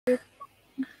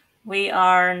We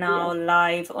are now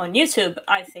live on YouTube,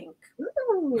 I think.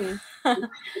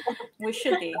 We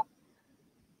should be.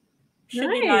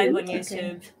 Should be live on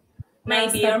YouTube. Okay.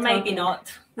 Maybe or maybe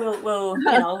not. We'll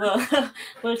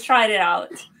try it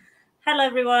out. Hello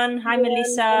everyone. Hi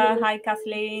Melissa. Hi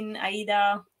Kathleen,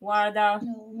 Aida, Warda.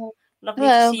 Lovely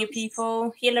to see you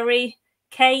people. Hillary,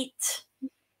 Kate.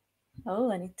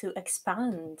 Oh, I need to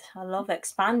expand. I love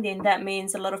expanding. That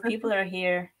means a lot of people are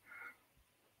here.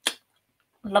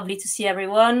 Lovely to see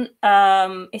everyone.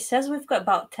 It says we've got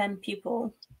about 10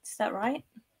 people. Is that right?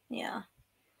 Yeah.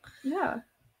 Yeah.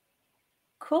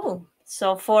 Cool.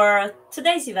 So for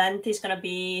today's event, it's going to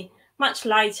be much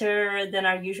lighter than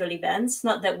our usual events.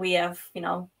 Not that we have,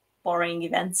 boring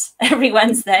events every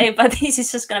Wednesday, but this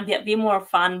is just going to be a bit more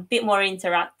fun, a bit more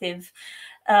interactive.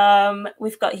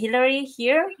 We've got Hillary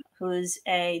here, who's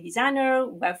a designer,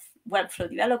 Webflow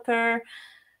developer,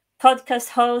 podcast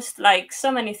host, like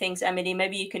so many things. Emily,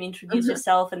 maybe you can introduce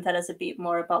yourself and tell us a bit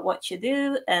more about what you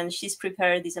do. And she's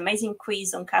prepared this amazing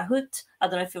quiz on Kahoot. I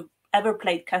don't know if you've ever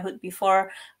played Kahoot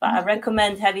before, but I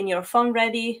recommend having your phone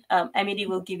ready. Emily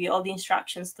will give you all the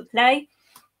instructions to play.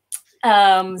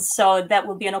 So that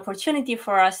will be an opportunity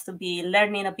for us to be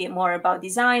learning a bit more about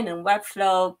design and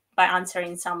Webflow by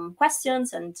answering some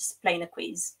questions and just playing a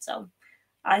quiz. So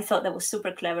I thought that was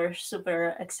super clever,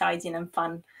 super exciting and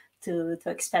fun to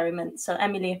experiment. So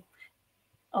Emily,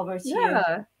 over to you.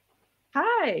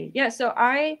 Hi. Yeah, so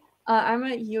I'm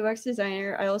a UX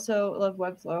designer. I also love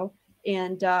Webflow,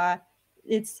 and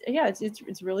it's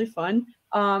really fun.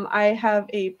 I have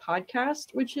a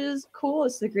podcast, which is cool.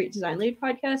 It's the Great Design Lead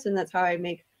podcast, and that's how I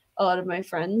make a lot of my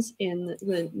friends in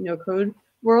the no-code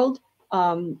world.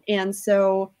 And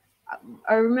so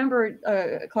I remember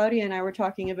Claudia and I were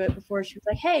talking a bit before. She was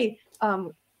like, "Hey,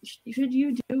 should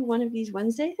you do one of these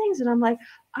Wednesday things?" And I'm like,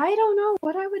 I don't know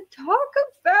what I would talk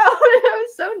about. I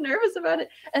was so nervous about it.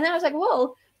 And then I was like,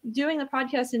 well, doing the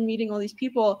podcast and meeting all these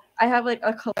people, I have like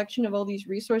a collection of all these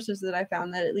resources that I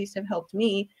found that at least have helped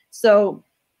me. So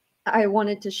I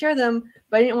wanted to share them,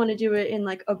 but I didn't want to do it in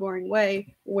like a boring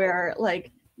way where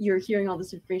like you're hearing all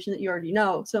this information that you already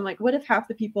know. So I'm like, what if half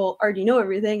the people already know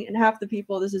everything and half the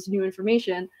people, this is new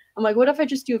information? I'm like, what if I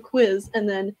just do a quiz, and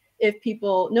then if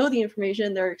people know the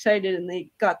information, they're excited and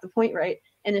they got the point right.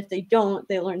 And if they don't,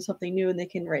 they learn something new and they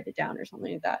can write it down or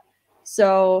something like that.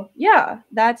 So yeah,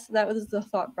 that was the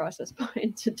thought process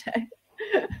behind today.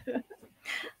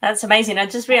 That's amazing. I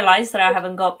just realized that I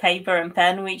haven't got paper and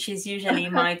pen, which is usually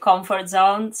my comfort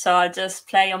zone. So I just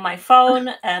play on my phone,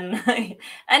 and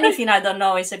anything I don't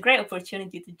know is a great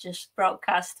opportunity to just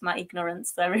broadcast my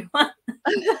ignorance to everyone.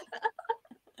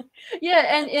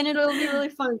 Yeah, and it'll be really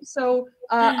fun. So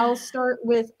I'll start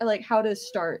with like how to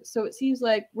start. So it seems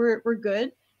like we're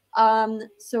good.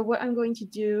 So what I'm going to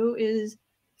do is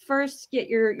first get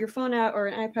your phone out, or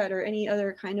an iPad, or any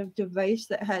other kind of device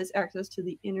that has access to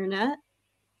the internet.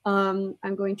 I'm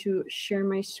going to share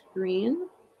my screen.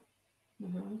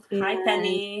 Hi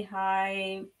Penny.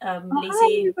 Hi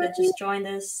Lizzie that just joined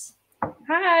us.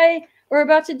 Hi. We're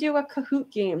about to do a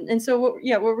Kahoot game, and so what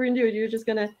we're gonna do is you're just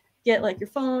gonna get like your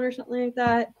phone or something like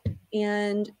that.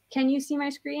 And can you see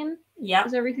my screen? Yeah.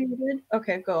 Is everything good?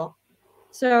 Okay, cool.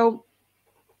 So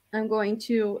I'm going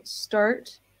to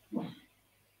start,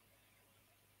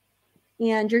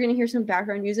 and you're gonna hear some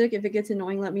background music. If it gets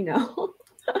annoying, let me know.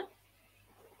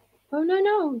 Oh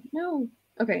no.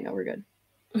 Okay, no, we're good.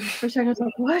 For a second, I was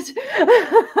like, what?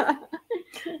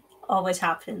 Always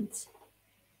happens.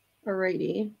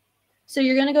 Alrighty. So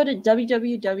you're going to go to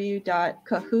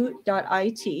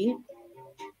www.kahoot.it,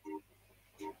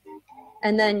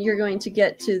 and then you're going to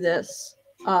get to this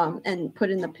and put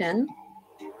in the PIN,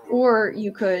 or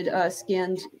you could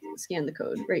scan the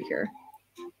code right here.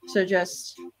 So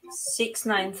just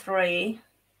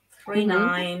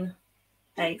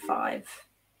 6933985.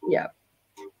 Yeah.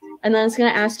 And then it's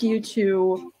going to ask you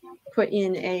to put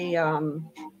in a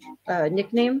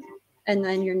nickname, and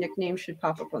then your nickname should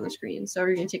pop up on the screen. So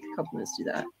we're going to take a couple minutes to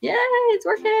do that. Yay, it's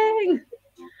working!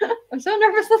 I'm so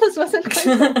nervous that this wasn't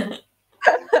going.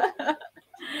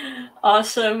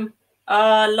 Awesome.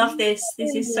 Love this.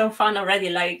 This is so fun already.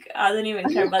 Like, I don't even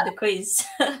care about the quiz.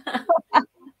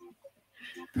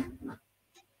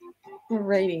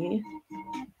 Alrighty.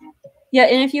 Yeah,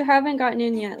 and if you haven't gotten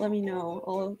in yet, let me know.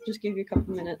 I'll just give you a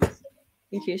couple minutes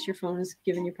in case your phone is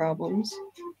giving you problems.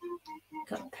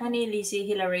 Got Penny, Lizzie,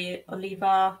 Hillary,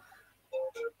 Oliva.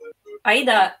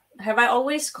 Aida, have I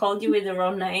always called you with the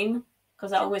wrong name?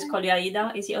 Because I always call you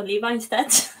Aida. Is it Oliva instead?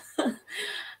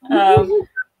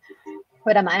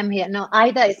 Wait, I'm here. No,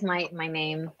 Ida is my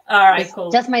name. All right, It's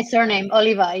cool. just my surname,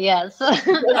 Oliva. Yes. I was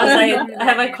like,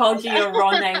 have I called you your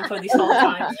raw name for this whole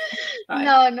time? Right.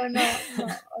 No, Oliva.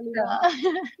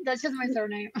 That's just my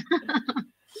surname.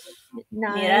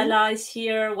 Mirella is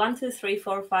here. 1, 2, 3,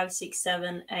 4, 5, 6,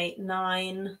 7, 8,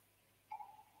 9,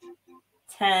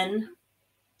 10,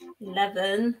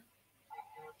 11.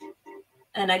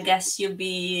 And I guess you'll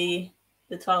be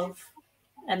the 12th.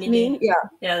 Emily. Me? Yeah.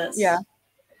 Yeah, that's... Yeah.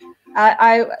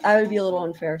 I would be a little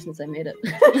unfair since I made it.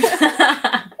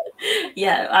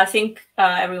 Yeah, I think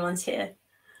everyone's here.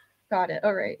 Got it.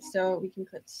 All right. So we can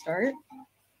click start.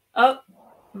 Oh,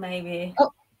 maybe.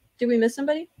 Oh, did we miss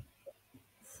somebody?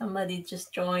 Somebody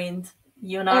just joined.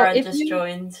 Yunara just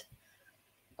joined.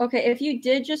 Okay, if you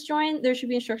did just join, there should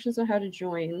be instructions on how to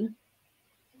join.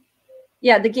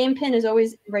 Yeah, the game pin is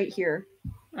always right here.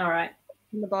 All right.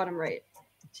 In the bottom right.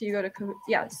 So you go to Kahoot.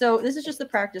 Yeah, so this is just the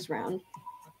practice round.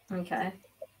 Okay.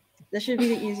 This should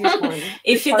be the easiest one.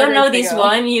 If you don't know this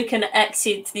one, you can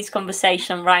exit this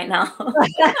conversation right now.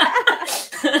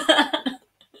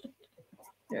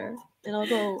 Here, and I'll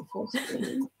go full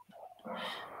screen.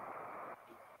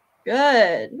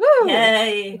 Good. Woo!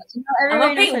 Yay. I'm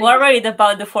a bit worried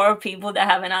about the 4 people that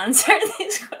haven't answered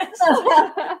this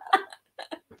question.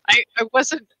 I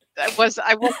wasn't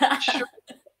sure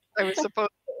I was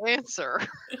supposed to answer.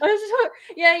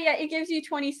 Yeah, it gives you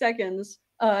 20 seconds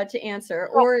to answer,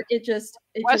 or it just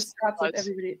stops with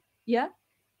everybody. Yeah.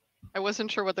 I wasn't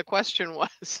sure what the question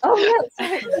was. Oh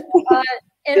yeah,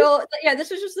 this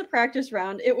was just the practice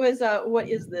round. It was what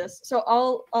is this? So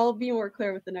I'll be more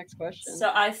clear with the next question.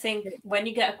 So I think when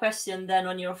you get a question, then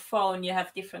on your phone you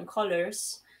have different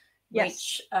colors,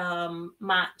 which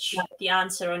match the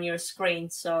answer on your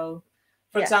screen. So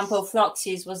for example,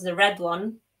 Floxies was the red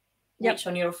one, which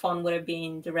on your phone would have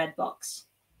been the red box.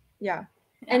 Yeah.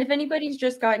 And if anybody's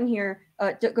just gotten here,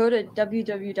 go to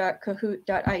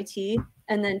www.kahoot.it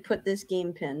and then put this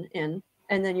game pin in,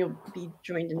 and then you'll be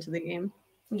joined into the game.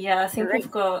 Yeah, I think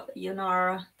we've got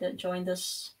Yunara that joined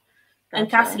us. Gotcha. And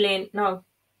Kathleen. No,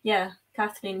 yeah,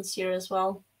 Kathleen's here as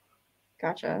well.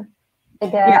 Gotcha.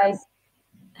 Hey guys.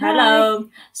 Hello.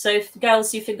 So if you go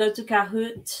to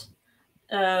Kahoot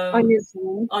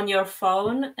on your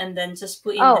phone, and then just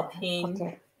put in the pin.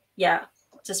 Okay. Yeah,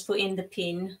 just put in the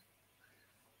pin.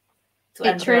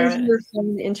 It turns your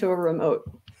phone into a remote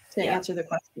to answer the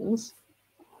questions.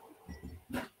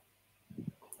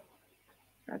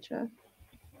 Gotcha.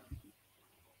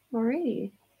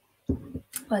 Alrighty.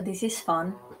 Well, this is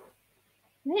fun.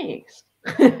 Thanks.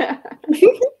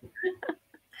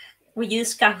 We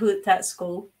use Kahoot at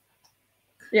school.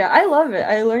 Yeah, I love it.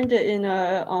 I learned it in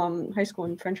high school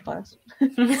in French class.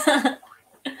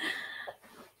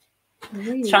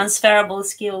 Transferable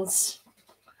skills.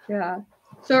 Yeah.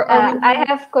 So I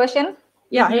have a question.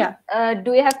 Yeah.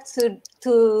 Do we have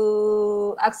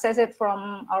to access it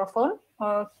from our phone,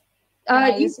 or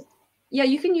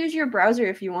you can use your browser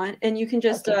if you want, and you can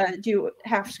just do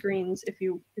half screens if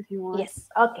you want. Yes.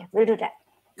 Okay, we'll do that.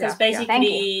 Because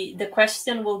basically the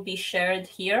question will be shared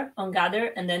here on Gather,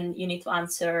 and then you need to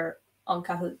answer on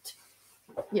Kahoot.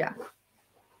 Yeah.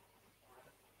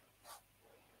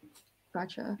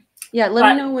 Gotcha. Yeah,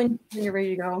 let me know when you're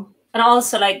ready to go. And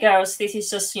also, like, girls, this is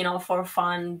just, for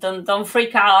fun. Don't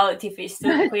freak out if it's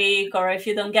too quick, or if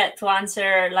you don't get to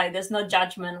answer. Like, there's no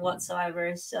judgment whatsoever.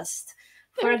 It's just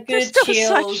for a good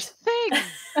chill. There's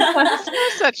no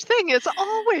such thing. It's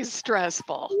always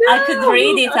stressful. No. I could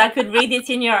read it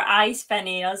in your eyes,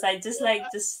 Penny. I was like,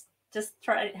 just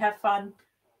try to have fun.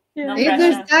 Yeah. No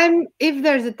if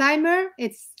there's a timer,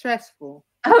 it's stressful.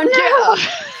 Oh no!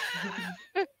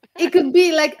 Yeah. It could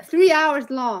be like 3 hours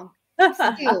long.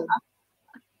 Still.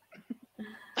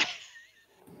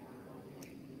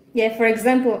 Yeah, for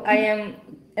example, I am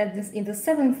in the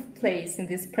 7th place in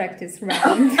this practice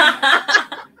round.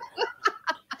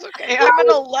 It's okay, I'm in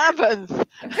 11th.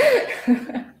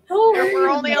 We're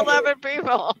only 11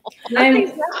 people.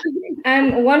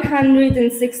 I'm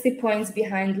 160 points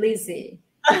behind Lizzie.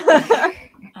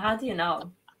 How do you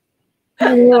know?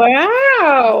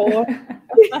 Wow.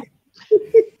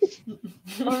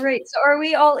 All right. So are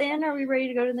we all in? Are we ready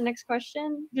to go to the next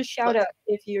question? Just shout out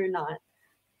if you're not.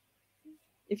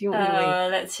 If you want me to wait.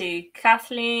 Let's see.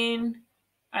 Kathleen,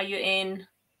 are you in?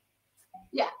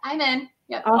 Yeah, I'm in.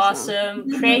 Yep. Awesome.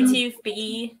 Creative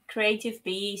B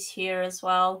is here as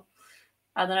well.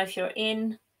 I don't know if you're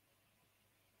in,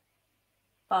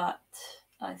 but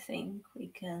I think we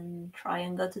can try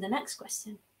and go to the next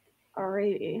question.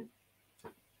 Alrighty.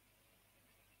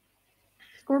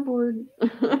 Scoreboard.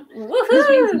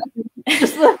 Woohoo!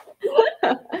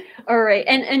 All All right,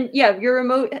 and yeah, your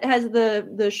remote has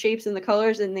the shapes and the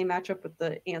colors, and they match up with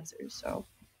the answers. So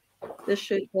this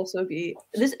should also be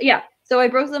this. Yeah. So I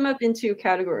broke them up into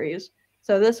categories.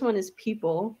 So this one is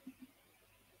people,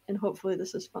 and hopefully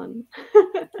this is fun.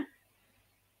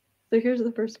 So here's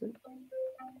the first one.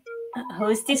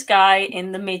 Who's this guy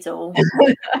in the middle?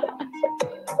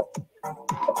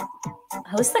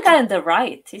 Who's the guy on the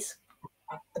right? He's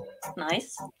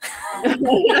nice.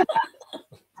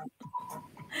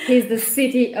 He's the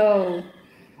CTO.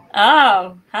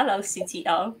 Oh, hello,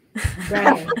 CTO.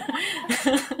 Right.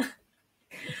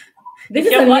 This If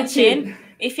is you're on watching, YouTube.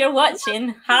 if you're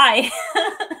watching, hi.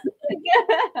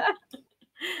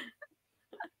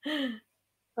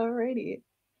 Alrighty.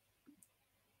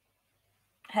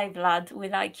 Hey, Vlad, we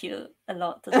like you a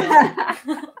lot as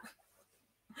well.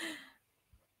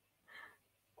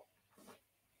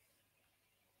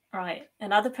 Right,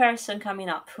 another person coming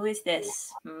up. Who is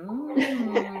this?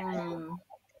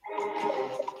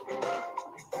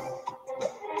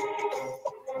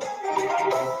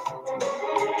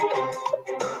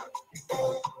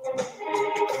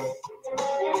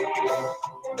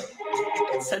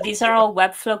 So these are all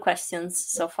Webflow questions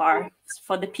so far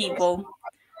for the people.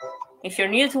 If you're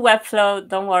new to Webflow,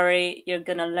 don't worry, you're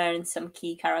gonna learn some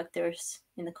key characters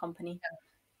in the company.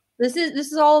 This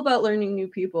is all about learning new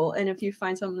people, and if you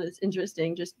find someone that's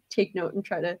interesting, just take note and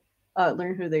try to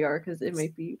learn who they are because it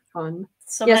might be fun.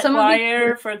 So Yeah, Matt some of these-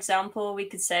 Wire, for example, we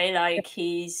could say like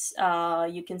he's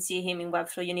you can see him in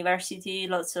Webflow University,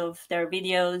 lots of their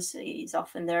videos. He's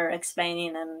often there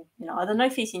explaining, and I don't know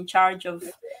if he's in charge of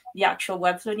the actual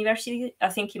Webflow University. I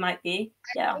think he might be.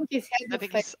 Yeah, I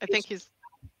think he's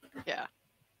yeah.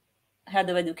 Head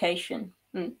of education.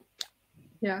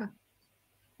 Yeah.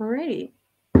 Alrighty.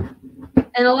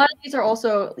 And a lot of these are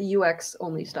also UX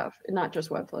only stuff, not just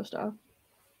Webflow stuff.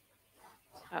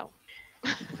 Oh.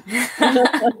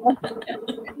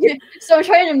 So I'm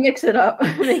trying to mix it up.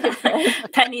 Make it fun.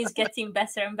 Penny's getting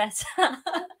better and better.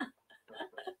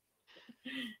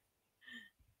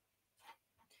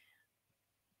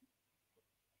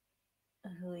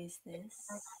 Who is this?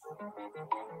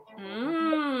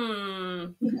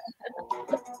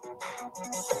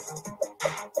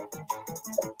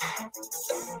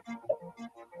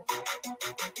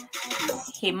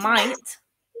 He might,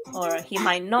 or he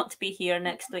might not be here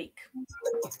next week.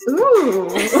 Ooh.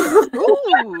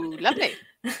 Ooh, lovely.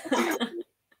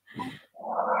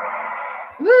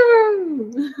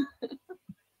 Woo.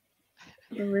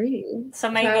 Alrighty.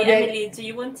 So maybe Okay. Emily, do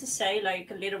you want to say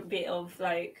like a little bit of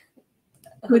like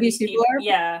Who these people are?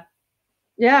 Yeah.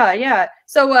 Yeah.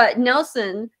 So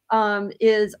Nelson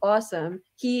is awesome.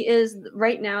 He is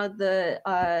right now the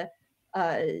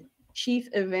chief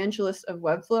evangelist of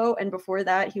Webflow, and before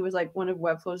that he was like one of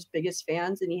Webflow's biggest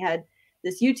fans, and he had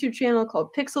this YouTube channel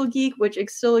called Pixel Geek, which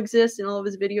still exists, and all of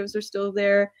his videos are still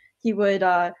there. He would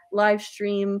live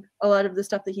stream a lot of the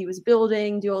stuff that he was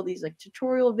building, do all these like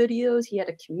tutorial videos. He had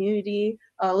a community,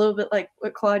 a little bit like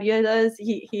what Claudia does.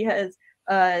 He has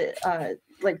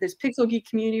like this Pixel Geek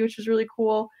community, which is really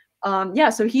cool. Yeah,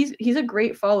 so he's a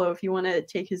great follow if you want to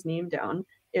take his name down.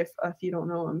 If you don't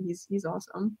know him, he's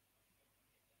awesome.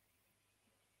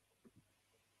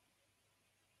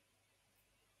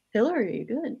 Hillary,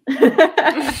 good.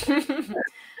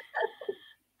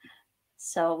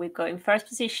 So we go in first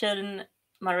position,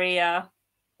 Maria,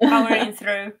 powering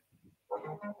through.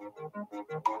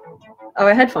 Oh,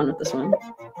 I had fun with this one.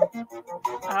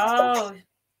 Oh,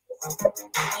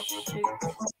 shoot.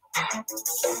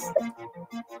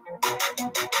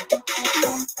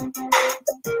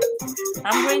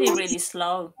 I'm really, really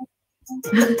slow.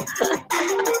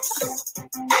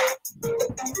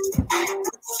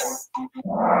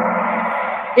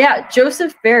 Yeah,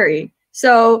 Joseph Berry.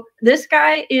 So this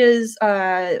guy is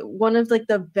one of like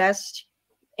the best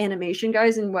animation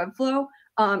guys in Webflow.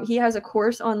 He has a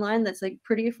course online that's like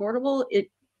pretty affordable.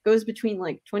 It goes between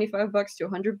like $25 to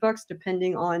 $100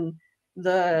 depending on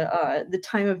the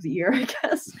time of the year, I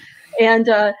guess. And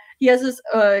he has this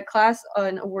class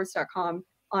on awards.com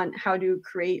on how to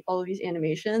create all of these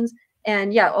animations.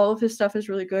 And yeah, all of his stuff is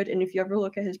really good. And if you ever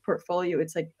look at his portfolio,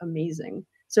 it's like amazing.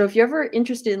 So if you're ever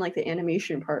interested in like the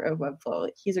animation part of Webflow,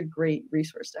 he's a great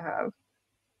resource to have.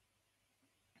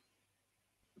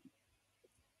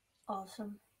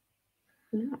 Awesome.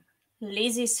 Yeah.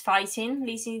 Lizzie's fighting.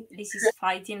 Lizzie's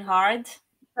fighting hard.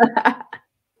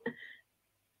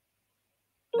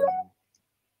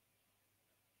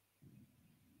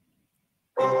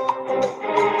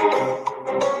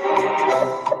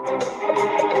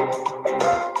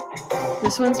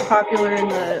 This one's popular in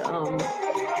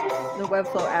the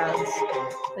Webflow ads,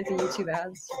 like the YouTube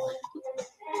ads.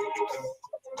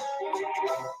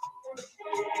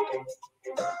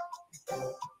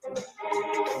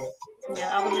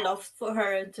 Yeah, I would love for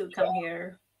her to come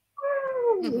here.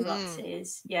 Mhm.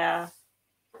 Floxies. Yeah.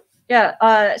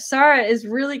 Yeah, Sarah is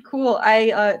really cool.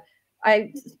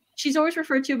 She's always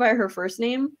referred to by her first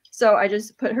name, so I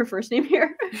just put her first name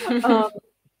here. But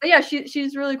yeah,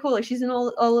 she's really cool. Like she's in all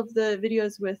of the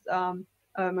videos with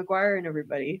McGuire and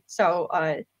everybody. So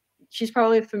she's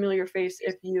probably a familiar face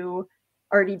if you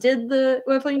already did the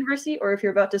Webflow University, or if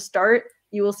you're about to start,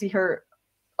 you will see her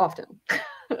often.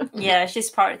 Yeah, she's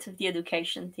part of the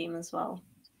education team as well.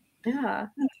 Yeah.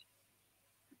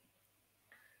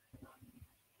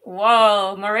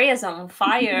 Whoa, Maria's on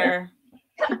fire.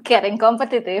 Getting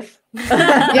competitive.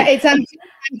 Yeah, it's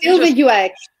until the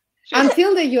UX.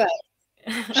 Until the UX.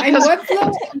 I'm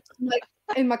Webflow, like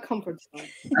in my comfort zone.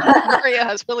 Maria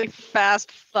has really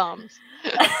fast thumbs.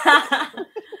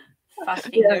 Fast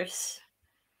fingers.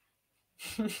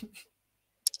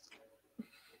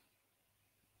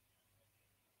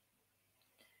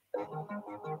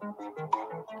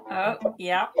 Oh,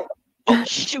 yeah. Oh,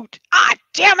 shoot. Ah,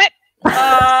 damn it.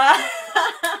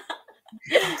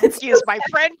 Excuse my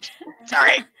French.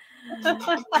 Sorry.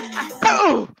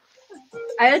 Oh.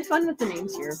 I had fun with the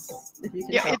names here. If you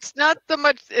can Yeah, tell. it's not the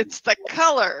much, it's the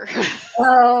color.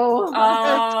 Oh.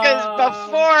 Because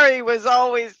before he was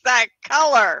always that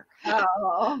color.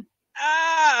 Oh.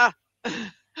 Ah.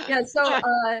 Yeah, so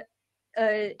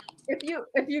if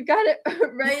you got it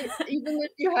right, even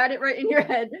if you had it right in your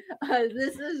head,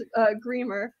 this is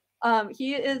Greamer.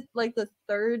 He is like the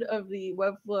third of the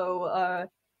Webflow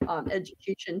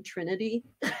education trinity.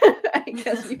 I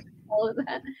guess you could call it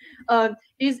that.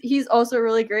 He's also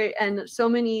really great, and so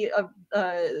many of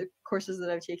the courses that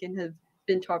I've taken have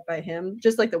been taught by him,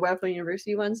 just like the Webflow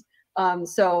University ones.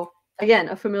 So again,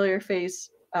 a familiar face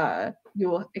you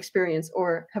will experience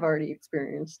or have already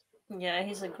experienced. Yeah,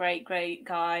 he's a great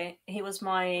guy. He was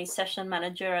my session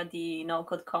manager at the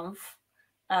No-Code Conf.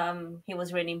 He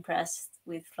was really impressed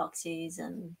with Floxies,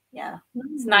 and yeah,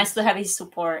 it's nice to have his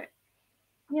support.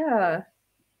 Yeah.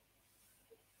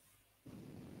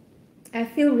 I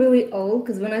feel really old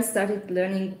because when I started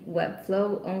learning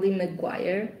Webflow, only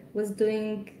McGuire was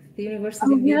doing the university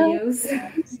videos.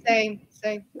 Same.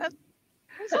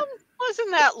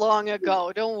 Wasn't that long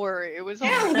ago. Don't worry. It was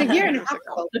Yeah, only it was a year and a years half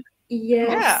ago. ago.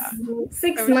 Yes.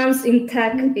 6 months in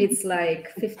tech, it's like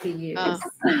 50 years.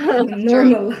 True.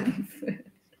 Normal life. Look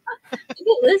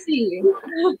at Lizzie.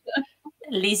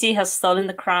 Lizzie has stolen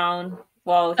the crown.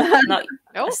 Well, not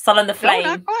Nope. stolen the No, flame.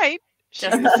 not quite.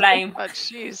 Just the flame. But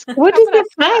she's What does coming the up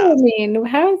fire fast. mean?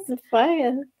 How is the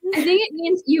fire? I think it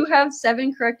means you have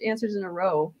 7 correct answers in a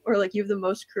row, or like you have the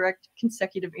most correct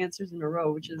consecutive answers in a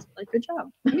row, which is like good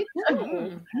job.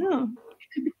 Mm. Oh.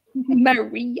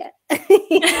 Maria.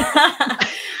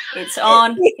 It's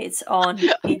on. It's on.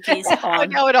 It is I on.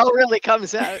 know it all really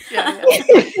comes out. Yeah.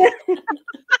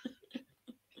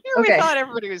 We Okay. thought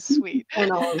everybody was sweet.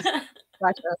 And all is-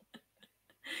 Gotcha.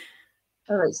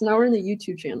 All right, so now we're in the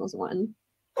YouTube channels one.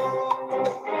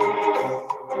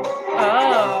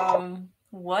 Oh,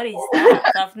 what is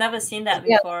that? I've never seen that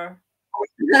Yeah. before.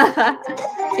 Yeah,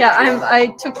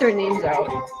 I took their names out.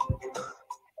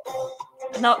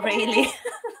 Not really.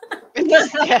 Yeah,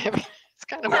 I mean, it's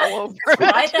kind of all over.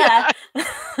 Right there.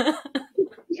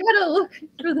 You gotta look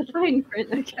through the fine print,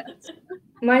 I guess.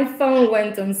 My phone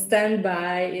went on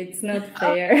standby. It's not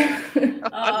fair.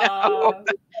 Oh,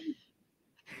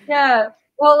 Yeah.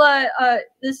 Well,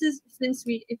 this is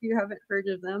if you haven't heard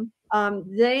of them,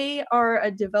 they are a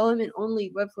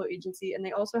development-only Webflow agency, and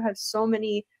they also have so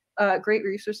many great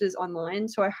resources online.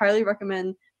 So I highly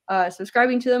recommend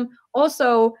subscribing to them.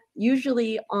 Also,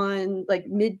 usually on like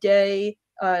midday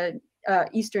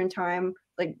Eastern time,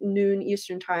 like noon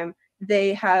Eastern time,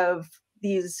 they have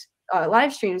these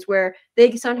live streams where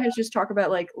they sometimes just talk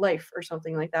about like life or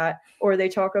something like that, or they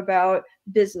talk about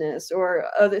business or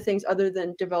other things other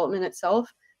than development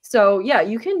itself. So yeah,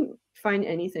 you can find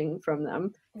anything from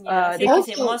them. yeah. I they think is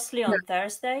it also- mostly on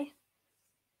Thursday?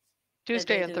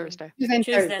 Tuesday they and do. Thursday. Tuesday and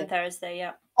Tuesday Thursday. and Thursday,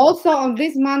 yeah. Also, on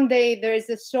this Monday, there is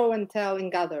a show and tell in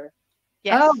Gather.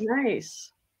 Yes. Oh,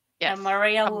 nice. Yes. And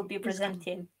Maria will Um, be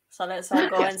presenting. So let's all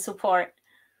go and support.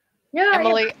 Yeah.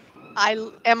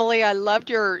 Emily, I loved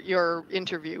your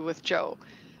interview with Joe,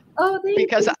 Oh, thank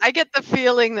because you. I get the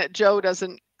feeling that Joe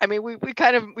doesn't. I mean, we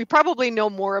probably know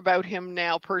more about him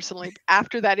now personally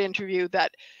after that interview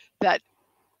that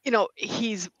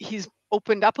he's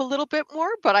opened up a little bit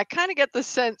more, but I kind of get the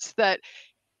sense that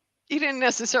he didn't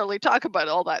necessarily talk about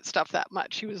all that stuff that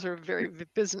much. He was sort of very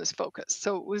business focused.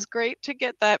 So it was great to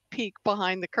get that peek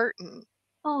behind the curtain.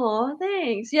 Oh,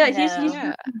 thanks. Yeah, he's Yeah.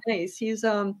 really nice. He's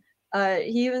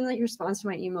He even like responds to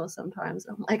my emails sometimes.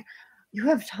 I'm like, you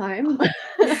have time?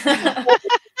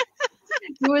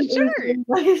 Sure.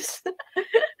 Nice.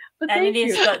 And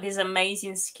Eli's got this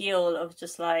amazing skill of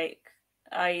just like,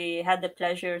 I had the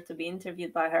pleasure to be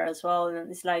interviewed by her as well, and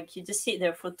it's like you just sit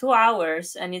there for 2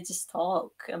 hours and you just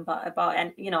talk about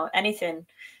and anything.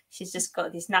 She's just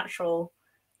got this natural,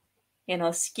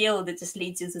 skill that just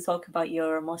leads you to talk about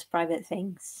your most private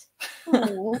things.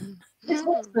 Oh, it's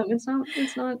awesome. It's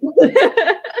not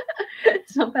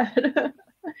it's not bad.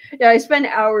 Yeah, I spend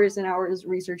hours and hours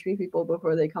researching people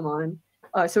before they come on.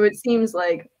 So it seems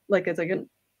like it's like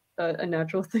a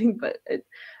natural thing, but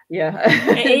yeah.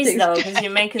 It is though, because you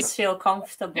make us feel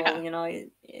comfortable.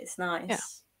 It's nice. Yeah.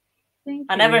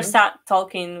 I never start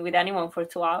talking with anyone for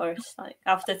 2 hours. Like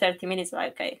after 30 minutes,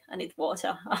 like, okay, I need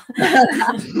water.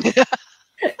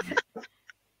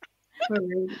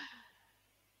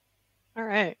 All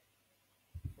right.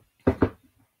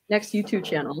 Next YouTube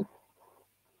channel.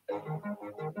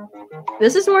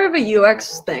 This is more of a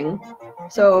UX thing,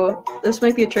 so this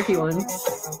might be a tricky one.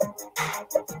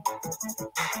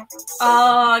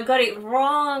 Oh, I got it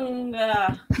wrong.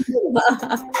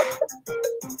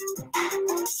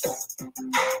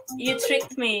 You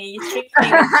tricked me. It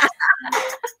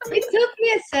took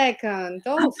me a second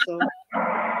also.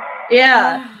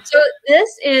 Yeah. So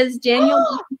this is Daniel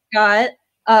Scott.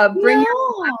 Bring your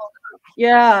laptop.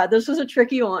 Yeah, this was a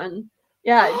tricky one.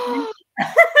 Yeah.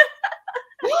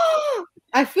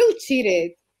 I feel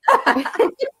cheated.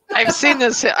 I've seen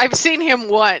this. I've seen him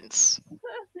once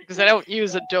because I don't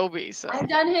use Adobe. So I've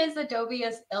done his Adobe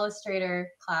Illustrator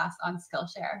class on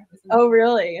Skillshare. Oh,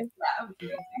 really? Yeah, it was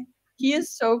amazing. He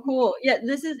is so cool. Yeah,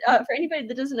 this is for anybody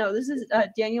that doesn't know, this is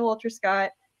Daniel Walter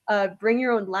Scott, Bring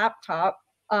Your Own Laptop,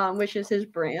 which is his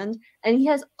brand. And he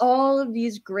has all of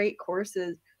these great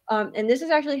courses. And this is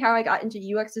actually how I got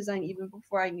into UX design even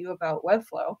before I knew about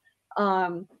Webflow.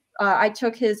 I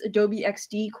took his Adobe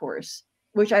XD course,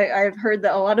 which I've heard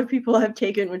that a lot of people have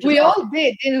taken. Which we is all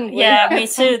did, didn't we? Yeah, me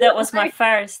too. That was my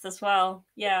first as well.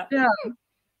 Yeah. Yeah.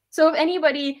 So if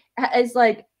anybody has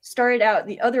like started out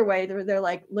the other way, they're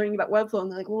like learning about Webflow and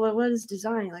they're like, well, what is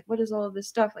design? Like, what is all of this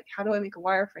stuff? Like, how do I make a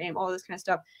wireframe? All this kind of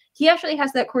stuff. He actually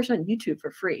has that course on YouTube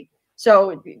for free.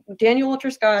 So Daniel Walter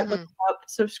Scott, look him up,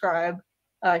 subscribe.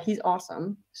 He's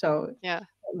awesome. So yeah,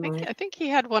 I think he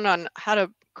had one on how to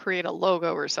create a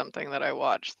logo or something that I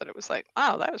watched. That it was like,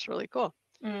 wow, that was really cool.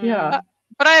 Yeah.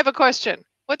 But I have a question.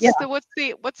 What's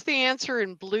the answer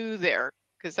in blue there?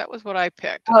 Because that was what I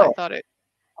picked. And I thought it.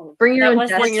 Bring your own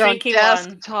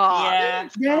desktop.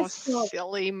 Yeah. Oh,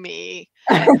 silly me.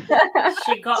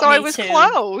 She got so me I was too.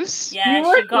 close. Yeah,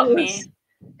 she got me. She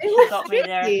got me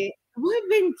there. We've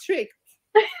been tricked.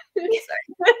 We've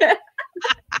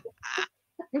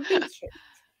been tricked.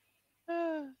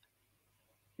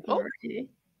 Oh,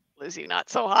 Lizzie, not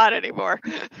so hot anymore.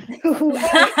 But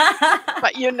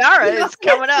Yunara is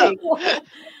coming up.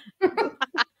 Okay,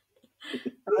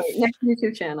 next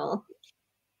YouTube channel.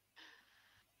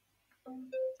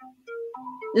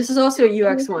 This is also a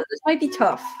UX one. This might be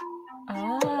tough.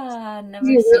 Never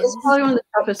This seen is probably one of the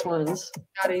toughest ones.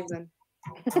 Not even.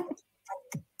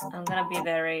 I'm gonna be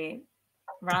very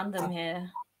random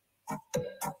here.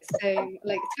 Say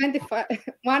like 25,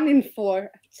 1 in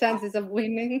 4 chances of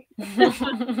winning.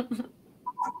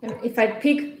 If I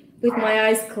pick with my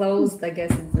eyes closed, I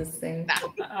guess it's the same.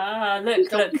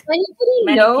 Look.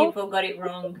 Many people got it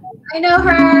wrong. I know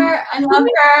her. I love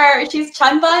her. She's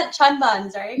Chun Buns,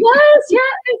 right? Yes, yeah.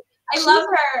 I love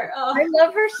her. Oh, I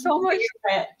love her so much.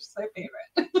 She's my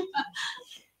favorite.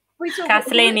 Wait, so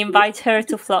Kathleen, invite her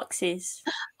to Floxies.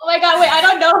 Oh my god, wait, I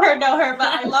don't know her, but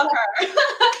I love her.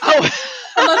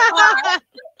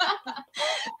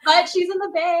 But she's in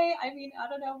the Bay. I mean, I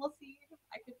don't know. We'll see.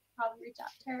 I could probably reach out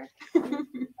to her.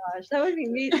 Gosh, that would be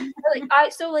amazing.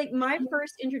 Like my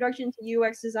first introduction to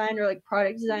UX design or like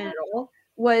product design at all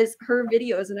was her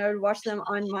videos, and I would watch them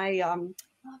on my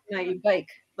my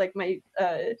bike, like my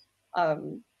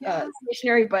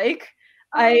stationary bike.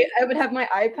 I would have my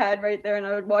iPad right there and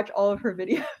I would watch all of her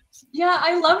videos. Yeah,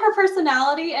 I love her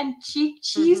personality, and she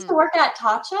used to work at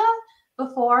Tatcha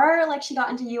before like she got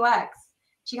into UX.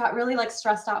 She got really like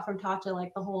stressed out from Tatcha,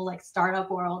 like the whole like startup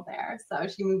world there. So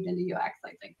she moved into UX.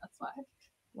 I think that's why.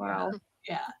 Wow.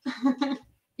 Yeah.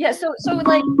 Yeah, so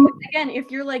like again,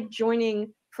 if you're like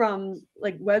joining from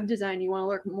like web design, you want to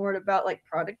learn more about like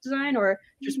product design or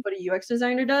just what a UX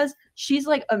designer does, she's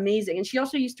like amazing. And she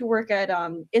also used to work at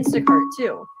Instacart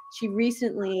too. She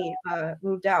recently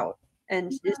moved out and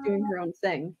is doing her own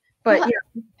thing. But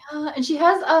and she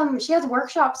has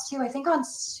workshops too. I think on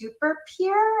Super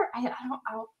Peer. I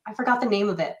forgot the name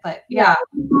of it, but yeah.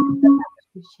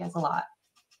 She has a lot.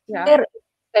 Yeah. They're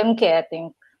MK, I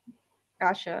think.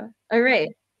 Gotcha. All right.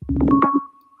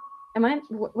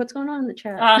 What's going on in the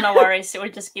chat? Oh, no worries. We're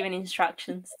just giving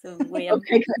instructions to William.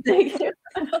 Okay, good. Thank you.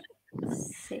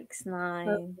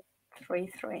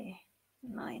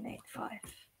 6933985.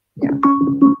 Yeah.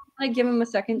 I give him a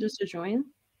second just to join.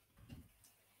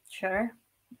 Sure.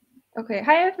 Okay.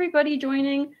 Hi, everybody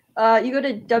joining. You go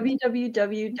to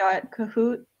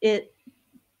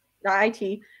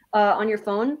www.kahoot.it on your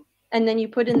phone, and then you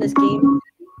put in this game,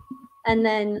 and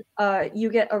then you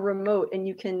get a remote, and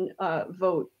you can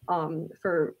vote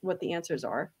for what the answers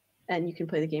are, and you can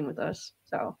play the game with us.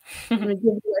 So I'm gonna give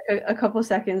you like a couple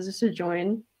seconds just to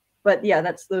join. But yeah,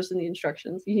 those are the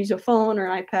instructions. You use a phone or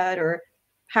an iPad or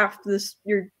half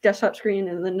your desktop screen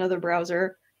and another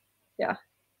browser. Yeah.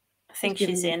 I think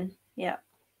she's in. Yeah.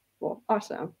 Cool.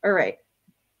 Awesome. All right.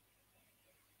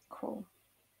 Cool.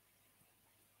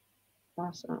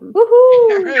 Awesome.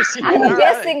 Woohoo! I'm All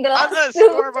guessing the on last the two.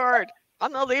 scoreboard,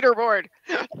 on the leaderboard.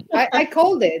 I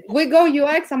called it. We go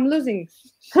UX. I'm losing.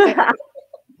 So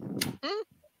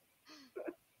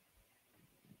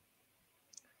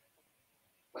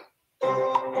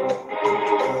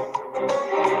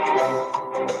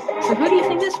who do you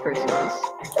think this person is?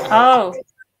 Oh,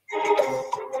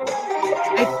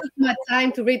 I took my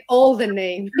time to read all the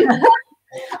names.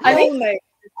 I mean, All names.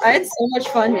 I had so much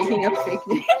fun making up fake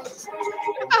names.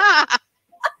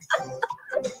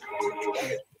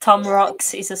 Tom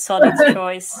Rocks is a solid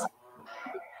choice.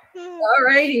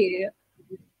 Alrighty.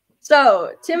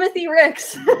 So Timothy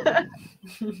Ricks.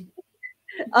 He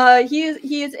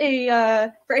is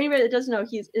a for anybody that doesn't know,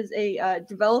 he is a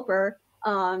developer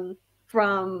from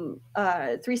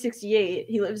 368.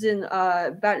 He lives in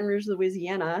Baton Rouge,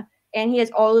 Louisiana, and he has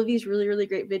all of these really, really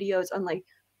great videos on like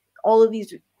all of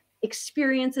these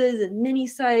experiences and mini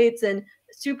sites and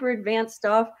super advanced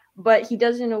stuff, but he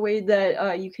does it in a way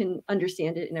that you can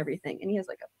understand it and everything. And he has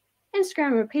like a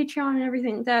Instagram and a Patreon and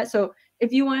everything like that. So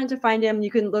if you wanted to find him,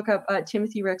 you can look up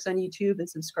Timothy Ricks on YouTube and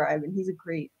subscribe, and he's a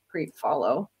great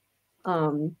follow.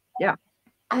 Yeah.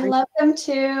 I love him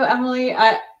too, Emily.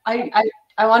 I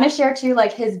want to share too,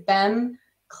 like his BEM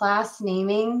class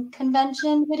naming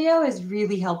convention video is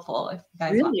really helpful if you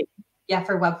guys want. Yeah,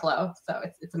 for Webflow. So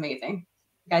it's amazing.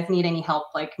 If you guys need any help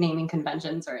like naming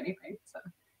conventions or anything. So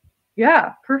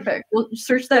yeah, perfect. We'll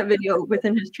search that video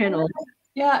within his channel.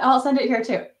 yeah, I'll send it here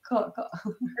too. Cool.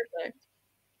 Perfect.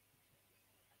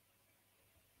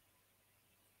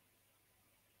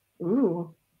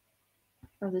 Ooh.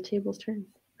 Oh, the tables turn.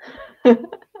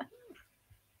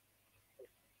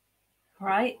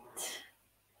 Right.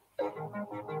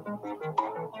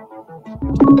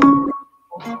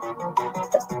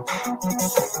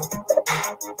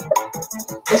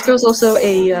 This girl's also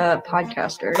a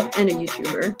podcaster and a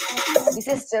YouTuber. This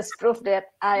is just proof that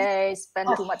I spend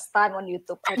too much time on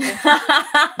YouTube. I think.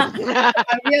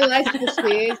 I realized who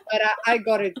she is, but I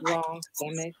got it wrong.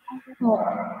 Damn it.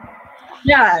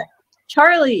 Yeah,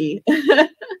 Charlie.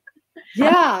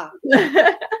 Yeah.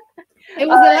 It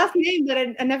was the last name that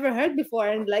I never heard before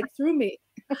and like threw me.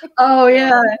 Oh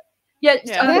yeah. Yeah.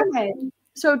 Damn it.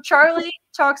 So Charlie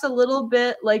talks a little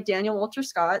bit like Daniel Walter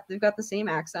Scott. They've got the same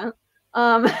accent.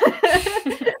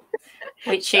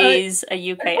 Which is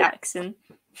a UK accent.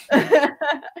 She's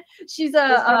She's from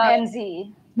a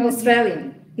NZ.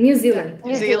 Australian, New Zealand.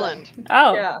 New Zealand.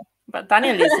 Oh, yeah. but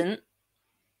Daniel isn't.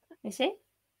 Is he?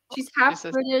 She's half She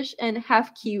says- British and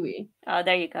half Kiwi. Oh,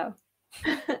 there you go.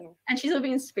 And she's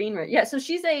living in Spain, right? Yeah. So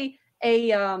she's a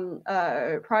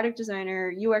product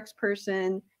designer, UX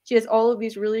person. She has all of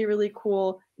these really, really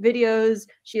cool videos.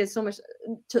 She has so much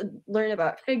to learn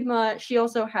about Figma. She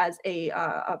also has a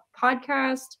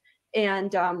podcast,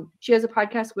 and she has a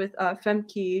podcast with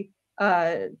Femke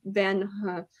Van.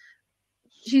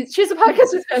 She has a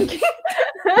podcast with Femke.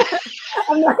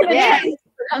 I'm not gonna Yes.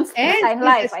 pronounce And Design she's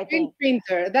Life, a I screen think.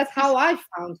 printer. That's how I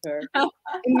found her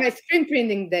in my screen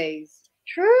printing days.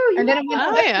 True. And then I went to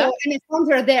Oh, Webflow yeah. and I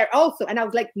found her there also. And I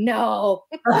was like, no.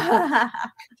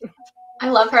 I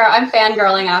love her. I'm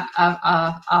fangirling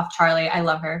off Charlie. I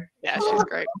love her. Yeah, she's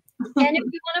great. And if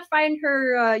you want to find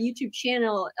her YouTube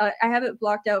channel, I have it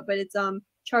blocked out, but it's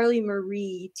Charlie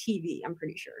Marie TV. I'm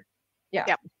pretty sure. Yeah.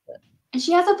 Yep. And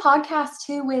she has a podcast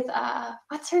too with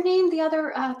what's her name? The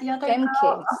other Femke.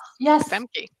 girl. Yes.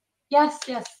 Femke. Yes.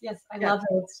 I Yeah. love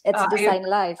it. It's Design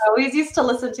Life. I always used to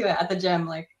listen to it at the gym,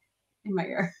 like in my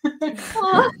ear.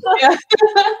 Aw.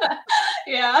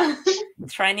 Yeah.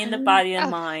 Training the body and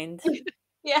mind.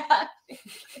 Yeah.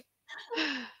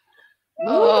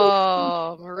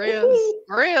 Oh, Maria's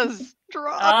Oh,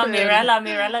 dropping.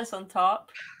 Mirella's on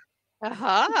top.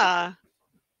 Aha.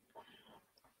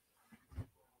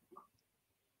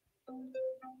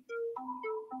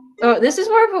 Oh, this is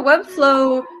more of a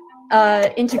Webflow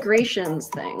integrations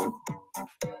thing.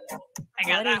 I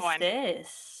got What that is one.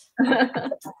 this?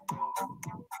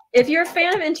 If you're a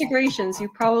fan of integrations, you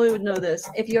probably would know this.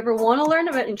 If you ever want to learn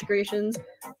about integrations,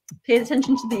 pay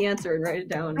attention to the answer and write it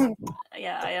down.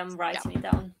 Yeah, I am writing it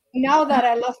down. Now that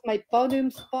I lost my podium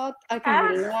spot, I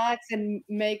can relax and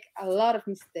make a lot of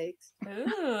mistakes.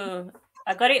 Ooh,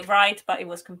 I got it right, but it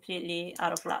was completely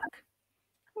out of luck.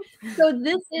 So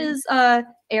this is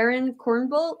Aaron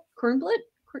Kornblit.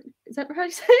 Is that how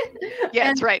you say it? Yeah,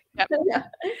 and, that's right. Yep. yeah.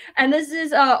 And this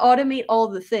is automate all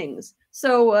the things.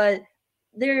 So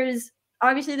there's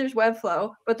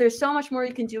Webflow, but there's so much more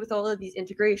you can do with all of these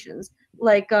integrations.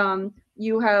 Like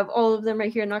you have all of them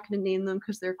right here. I'm not going to name them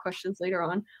because there are questions later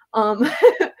on.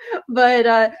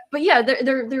 But yeah,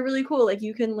 they're really cool. Like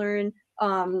you can learn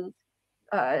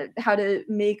how to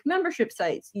make membership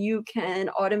sites. You can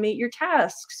automate your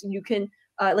tasks. You can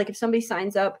like if somebody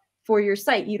signs up for your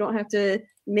site, you don't have to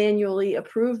manually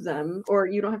approve them, or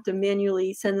you don't have to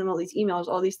manually send them all these emails.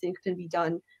 All these things can be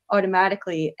done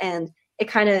automatically, and it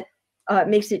kind of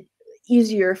makes it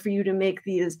easier for you to make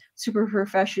these super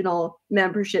professional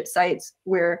membership sites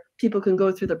where people can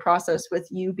go through the process with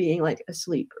you being like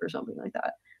asleep or something like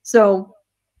that. So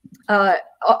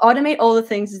automate all the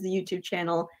things is the YouTube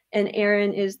channel, and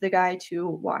Aaron is the guy to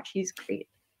watch. He's great.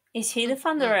 Is he the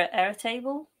founder at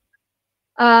Airtable?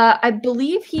 I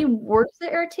believe he works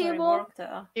at Or he Airtable. worked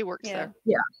there? He works Yeah.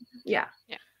 there. Yeah.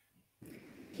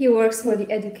 He works for the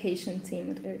education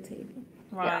team at Airtable.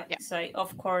 Right. Yeah. So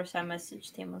of course I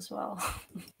messaged him as well.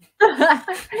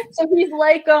 So he's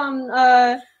like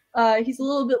he's a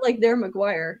little bit like their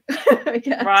McGuire, I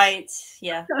guess. Right.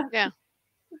 Yeah.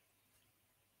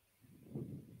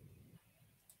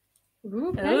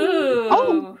 Ooh, Penny.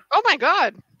 Ooh. Oh my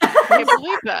God. I can't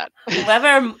believe that.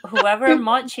 Whoever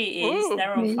Mochi is, Ooh.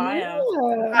 they're on fire.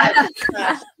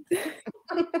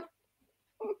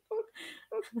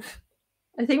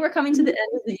 I think we're coming to the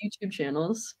end of the YouTube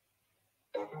channels.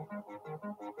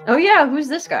 Oh yeah, who's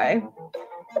this guy?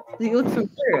 Does he look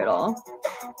familiar at all?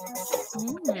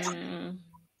 Hmm.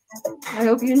 I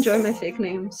hope you enjoy my fake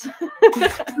names.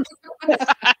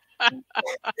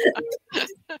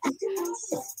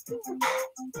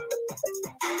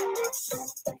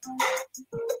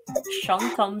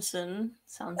 Sean Thompson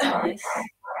sounds nice.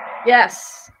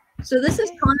 Yes. So this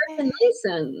is Connor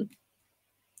Finlayson.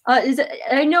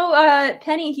 I know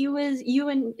Penny, you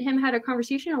and him had a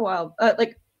conversation a while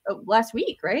last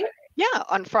week, right? Yeah,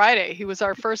 on Friday. He was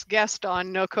our first guest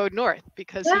on No Code North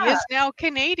because he is now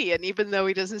Canadian, even though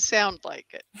he doesn't sound like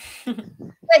it.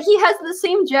 But he has the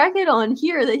same jacket on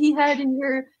here that he had in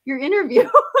your interview.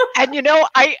 And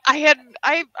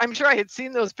I'm sure I had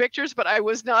seen those pictures, but I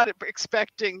was not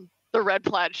expecting the red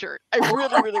plaid shirt. I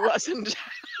really wasn't.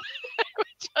 I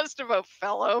just about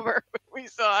fell over when we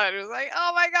saw it. It was like,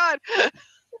 oh my God.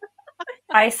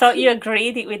 I thought you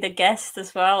agreed it with the guest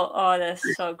as well. Oh, that's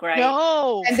so great.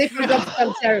 No. And they forgot to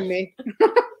tell Jeremy.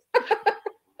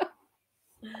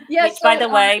 Yeah. Which, by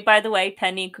the way,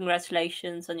 Penny,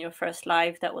 congratulations on your first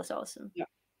live. That was awesome. Yeah.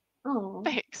 Oh.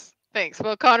 Thanks.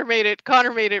 Well, Connor made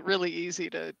it really easy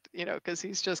to, because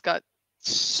he's just got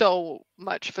so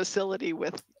much facility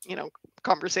with,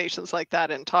 conversations like that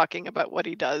and talking about what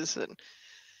he does, and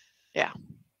Yeah.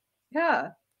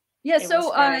 It So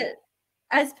was great.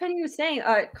 as Penny was saying,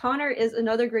 Connor is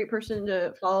another great person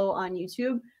to follow on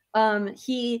YouTube.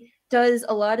 He does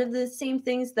a lot of the same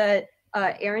things that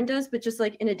Aaron does, but just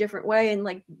like in a different way. And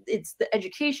like it's the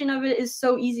education of it is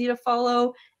so easy to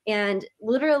follow. And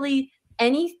literally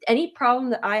any problem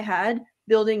that I had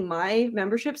building my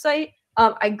membership site,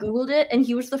 I Googled it and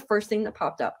he was the first thing that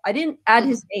popped up. I didn't add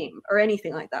his name or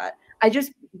anything like that. I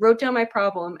just wrote down my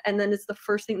problem, and then it's the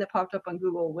first thing that popped up on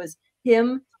Google was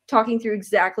him talking through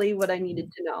exactly what I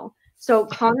needed to know. So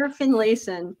Connor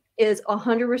Finlayson is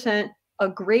 100% a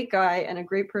great guy and a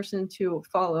great person to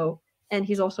follow, and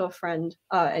he's also a friend,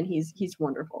 and he's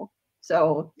wonderful.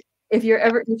 So if you're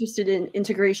ever interested in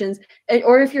integrations,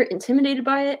 or if you're intimidated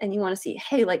by it and you want to see,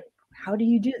 hey, like, how do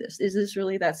you do this? Is this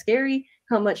really that scary?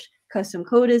 How much custom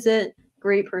code is it?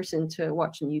 Great person to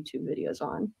watch some YouTube videos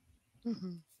on.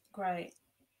 mm-hmm. Great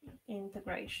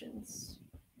integrations.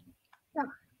 All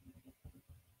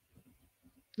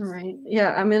right.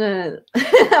 Yeah, I'm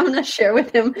gonna share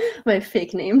with him my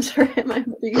fake names for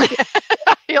him.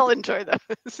 He'll enjoy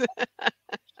those.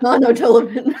 No,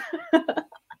 Tollivan.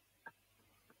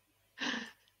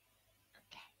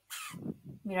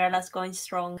 Mirella's going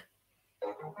strong.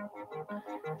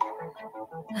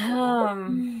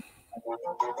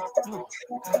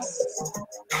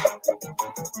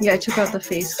 Yeah, I took out the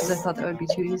face because I thought that would be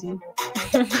too easy.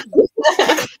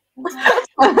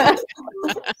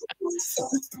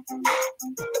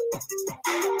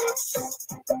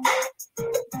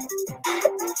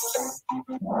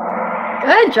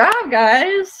 Good job,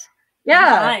 guys.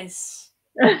 Yeah. Nice.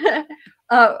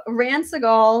 Rand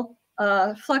Segal,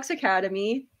 Flux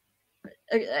Academy.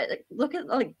 Look at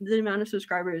like the amount of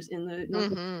subscribers in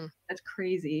the that's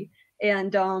crazy.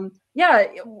 And yeah,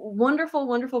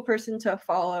 wonderful person to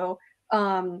follow.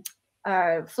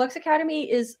 Flux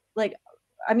Academy is like,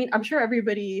 I mean, I'm sure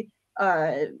everybody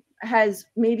has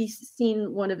maybe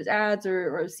seen one of his ads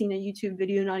or seen a YouTube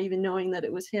video, not even knowing that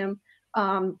it was him.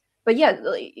 But yeah,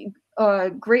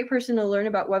 great person to learn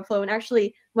about Webflow. And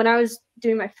actually, when I was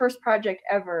doing my first project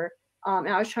ever, and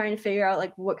I was trying to figure out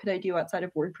like what could I do outside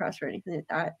of WordPress or anything like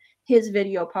that, his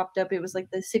video popped up. It was like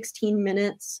the 16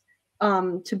 minutes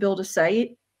to build a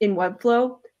site in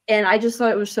Webflow, and I just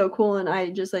thought it was so cool. And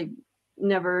I just like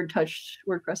never touched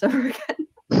WordPress ever again.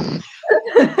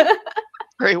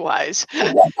 Very wise.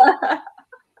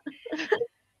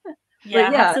 Yeah,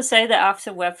 I have to say that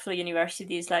after Webflow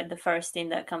University is like the first thing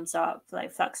that comes up,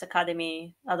 like Flux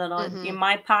Academy. I don't know, in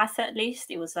my path at least,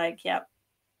 it was like, yeah,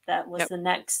 that was the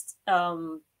next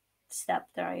step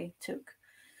that I took.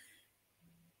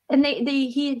 And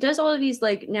he does all of these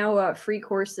like now free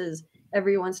courses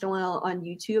every once in a while on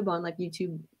YouTube, on like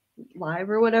YouTube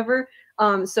Live or whatever.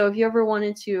 So if you ever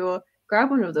wanted to grab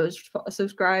one of those,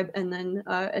 subscribe, and then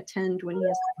attend when he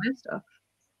has live stuff.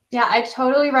 Yeah, I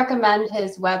totally recommend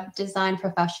his web design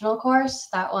professional course.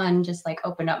 That one just like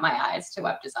opened up my eyes to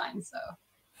web design. So,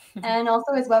 and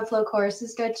also his Webflow course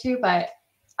is good too, but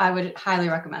I would highly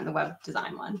recommend the web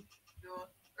design one.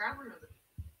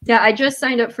 Yeah, I just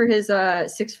signed up for his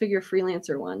 6-figure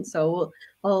freelancer one, so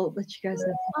I'll let you guys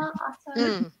know.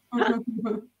 Awesome.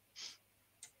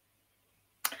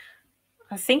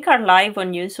 I think our live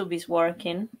on YouTube is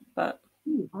working, but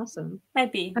awesome.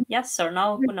 Maybe yes or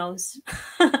no, who knows?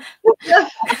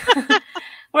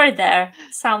 We're there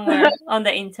somewhere on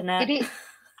the internet. It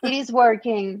is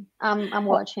working. I'm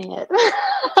watching it.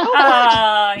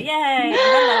 Oh, yay!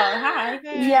 Hello, hi.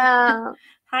 Yeah.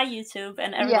 Hi, YouTube,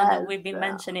 and everyone that we've been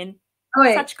mentioning.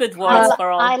 Oh, such good words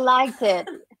for all. I liked it.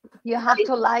 You have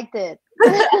to like it.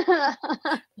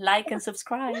 Like and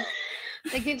subscribe.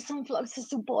 They give some Floxies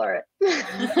support.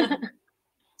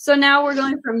 So now we're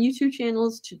going from YouTube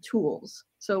channels to tools.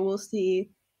 So we'll see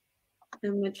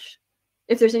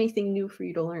if there's anything new for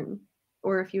you to learn,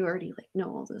 or if you already like know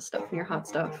all this stuff and your hot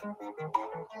stuff.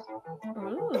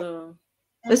 Ooh.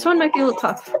 This one might be a little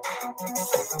tough.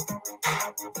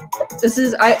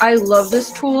 I love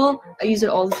this tool. I use it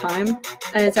all the time,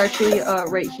 and it's actually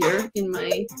right here in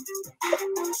my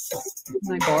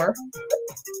bar.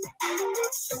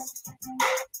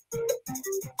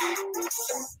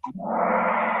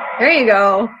 There you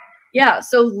go. Yeah,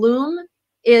 so Loom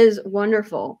is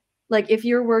wonderful. Like if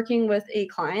you're working with a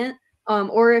client,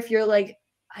 or if you're like,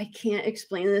 I can't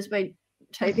explain this by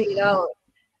typing it out.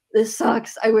 This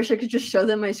sucks. I wish I could just show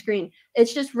them my screen.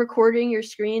 It's just recording your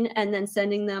screen and then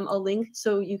sending them a link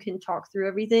so you can talk through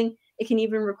everything. It can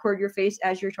even record your face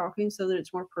as you're talking so that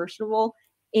it's more personable.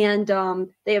 And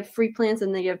they have free plans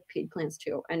and they have paid plans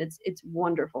too. And it's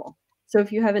wonderful. So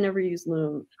if you haven't ever used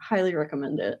Loom, highly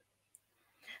recommend it.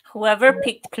 Whoever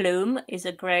picked Loom is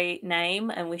a great name,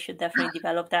 and we should definitely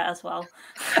develop that as well.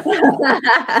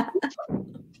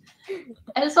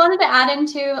 I just wanted to add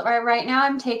into, right now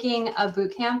I'm taking a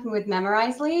bootcamp with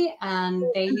Memorizely, and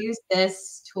they use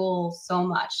this tool so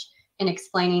much in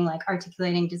explaining like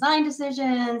articulating design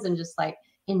decisions, and just like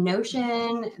in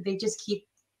Notion, they just keep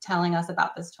telling us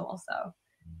about this tool. So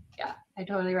yeah, I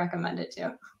totally recommend it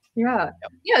too. Yeah,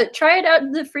 try it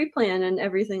out, the free plan and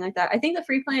everything like that. I think the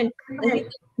free plan, I think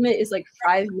the limit is like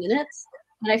 5 minutes.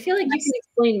 And I feel like you can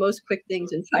explain most quick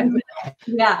things in 5 minutes.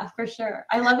 Yeah, for sure.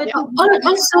 I love it. Yeah.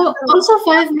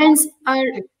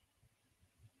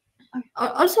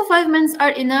 Also 5 minutes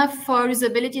are enough for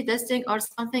usability testing or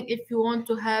something. If you want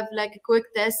to have like a quick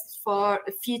test for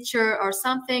a feature or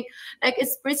something, like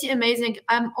it's pretty amazing.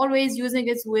 I'm always using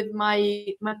it with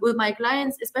my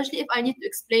clients, especially if I need to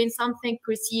explain something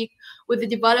critique with the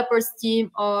developers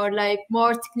team or like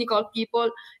more technical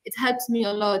people. It helps me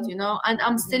a lot, you know. And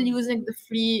I'm still using the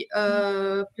free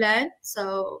plan,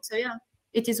 so yeah,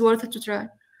 it is worth it to try.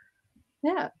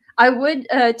 Yeah. I would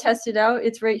test it out.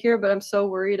 It's right here, but I'm so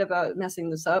worried about messing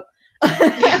this up. But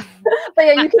yeah,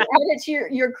 you can add it to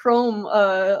your Chrome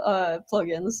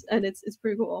plugins, and it's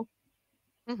pretty cool.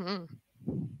 Mm-hmm.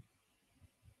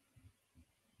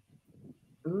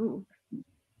 Ooh.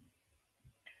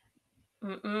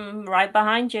 Right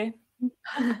behind you.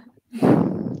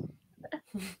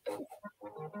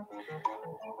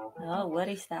 Oh, what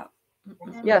is that?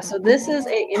 Yeah, so this is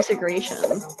a integration.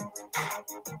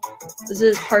 This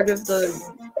is part of the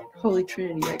Holy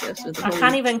Trinity, I guess. Or the I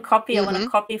can't even copy. I want to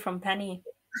Mhm. copy from Penny.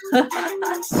 I'm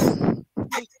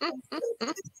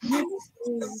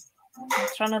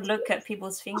trying to look at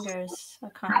people's fingers. I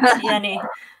can't see any.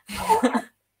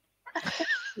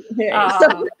 Okay,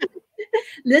 so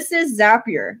this is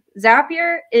Zapier.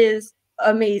 Zapier is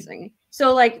amazing.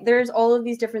 So like there's all of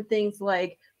these different things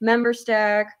like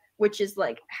MemberStack, which is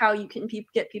like how you can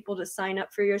get people to sign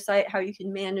up for your site, how you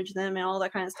can manage them and all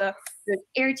that kind of stuff. There's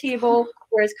Airtable,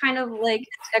 where it's kind of like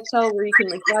Excel where you can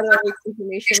like gather all this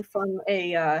information from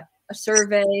a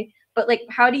survey. But like,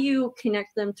 how do you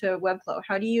connect them to Webflow?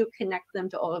 How do you connect them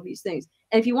to all of these things?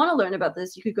 And if you want to learn about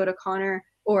this, you could go to Connor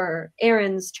or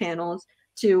Aaron's channels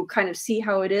to kind of see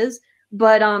how it is.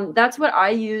 But that's what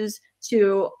I use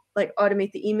to like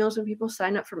automate the emails when people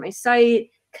sign up for my site,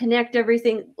 connect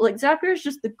everything. Like Zapier is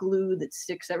just the glue that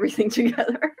sticks everything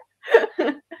together.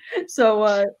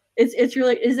 So it's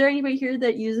really. Is there anybody here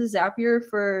that uses Zapier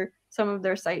for some of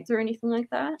their sites or anything like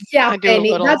that? Yeah, I do a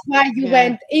Penny. little, That's why you yeah.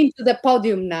 went into the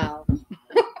podium now.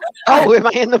 Oh, am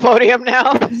I in the podium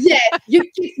now? Yes, you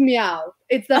kicked me out.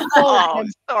 It's the whole. Oh,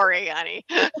 sorry, honey.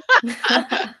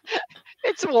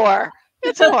 It's war.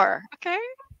 It's war. Okay.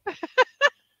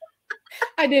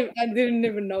 I didn't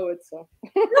even know it. So.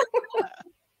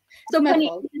 So my Penny,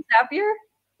 fault. use Zapier?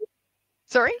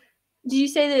 Sorry. Did you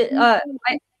say that?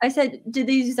 I said, did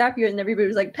they use Zapier? And everybody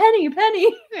was like, Penny.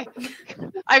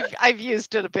 I've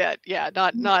used it a bit. Yeah,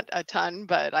 not a ton,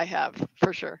 but I have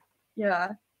for sure. Yeah.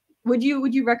 Would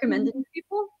you recommend it to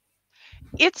people?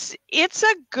 It's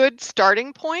a good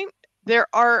starting point. There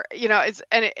are, it's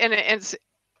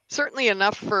certainly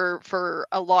enough for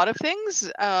a lot of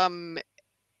things.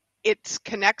 It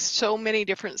connects so many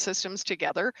different systems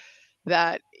together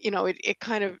that it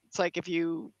kind of, it's like if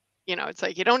you it's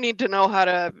like you don't need to know how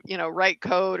to write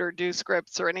code or do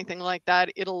scripts or anything like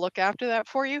that. It'll look after that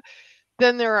for you.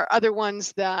 Then there are other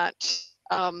ones that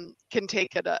can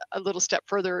take it a little step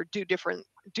further, do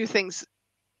things,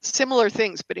 similar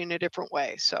things, but in a different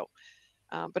way. So,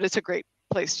 but it's a great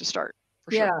place to start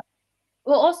for sure. Yeah.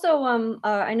 Well, also,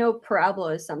 I know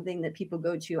Parabola is something that people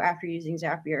go to after using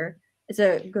Zapier. It's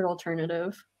a good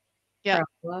alternative. Yeah.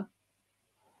 Parabola.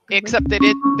 Except they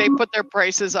put their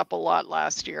prices up a lot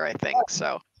last year, I think.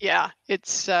 So yeah,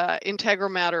 it's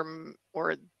Integromat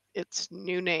or its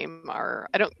new name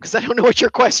because I don't know what your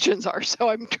questions are, so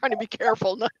I'm trying to be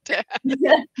careful not to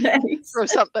throw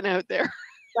something out there.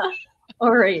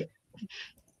 All right.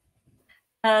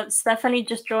 Stephanie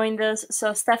just joined us.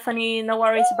 So Stephanie, no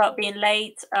worries about being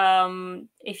late.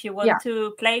 If you want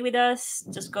to play with us,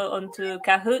 just go onto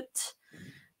Kahoot.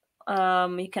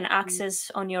 You can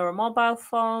access on your mobile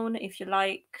phone if you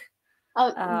like.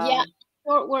 Yeah.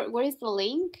 Where is the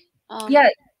link?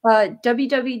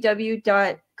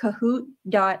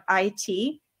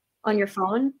 www.kahoot.it on your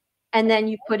phone, and then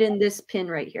you put in this pin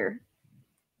right here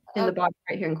in the bottom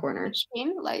right hand corner. Which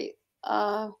pin? Like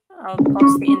I'll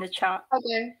post it in the chat.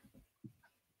 Okay.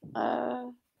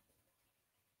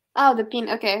 The pin.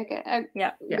 Okay.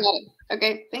 Yeah. Got it.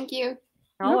 Okay. Thank you.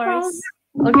 No worries.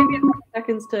 I'll give you a couple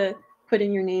seconds to put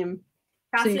in your name.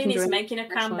 Kathleen is making a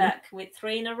comeback with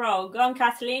 3 in a row. Go on,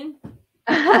 Kathleen.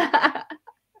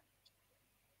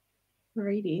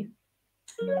 Alrighty.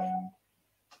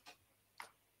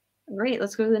 All right,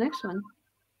 let's go to the next one.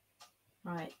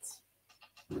 All right.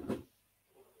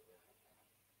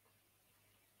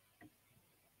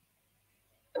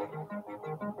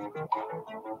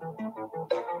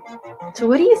 So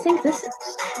what do you think this is?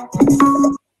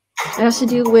 It has to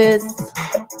do with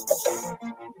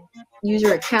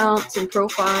user accounts and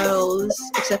profiles,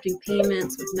 accepting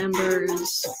payments with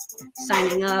members,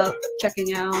 signing up,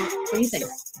 checking out. What do you think?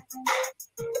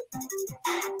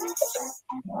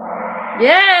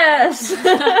 Yes!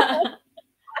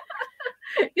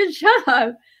 Good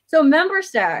job. So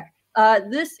MemberStack.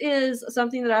 This is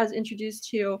something that I was introduced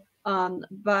to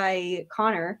by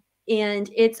Connor, and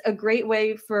it's a great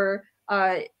way for,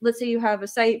 let's say you have a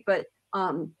site, but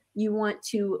you want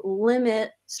to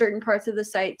limit certain parts of the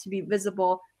site to be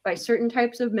visible by certain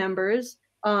types of members,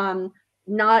 and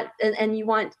you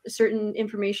want certain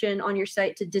information on your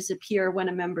site to disappear when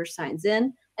a member signs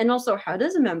in. And also, how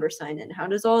does a member sign in? How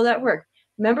does all of that work?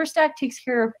 MemberStack takes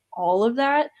care of all of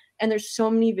that, and there's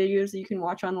so many videos that you can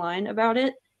watch online about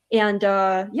it. And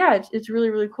yeah, it's really,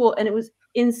 really cool. And it was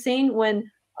insane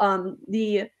when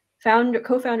the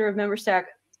co-founder of MemberStack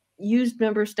used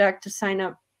MemberStack to sign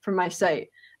up for my site.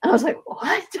 And I was like,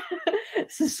 what?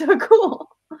 This is so cool.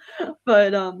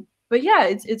 But yeah,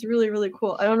 it's really, really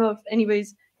cool. I don't know if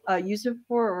anybody's used it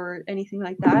before or anything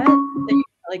like that you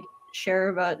like share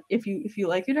about if you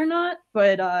like it or not.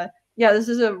 But yeah, this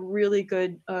is a really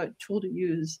good tool to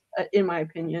use, in my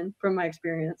opinion, from my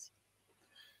experience.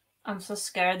 I'm so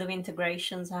scared of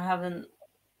integrations. I haven't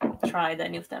tried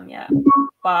any of them yet,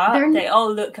 but they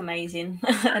all look amazing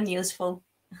and useful.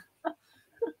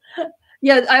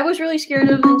 Yeah, I was really scared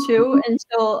of them too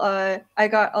until I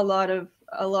got a lot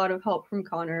of help from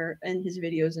Connor and his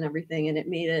videos and everything, and it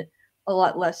made it a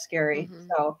lot less scary.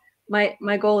 So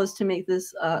my goal is to make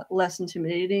this less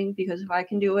intimidating, because if I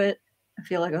can do it, I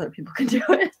feel like other people can do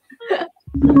it.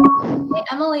 Hey,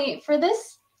 Emily, for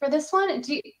this one,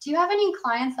 do you have any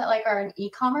clients that like are in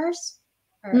e-commerce?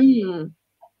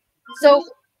 So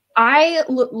I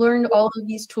learned all of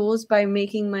these tools by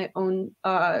making my own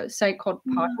site called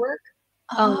Podwork.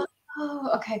 Oh,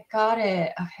 okay, got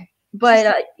it. Okay.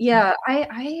 But yeah,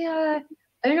 I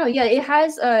don't know. Yeah, it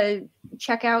has a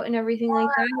checkout and everything like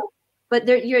that. But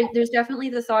there's definitely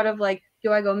the thought of like,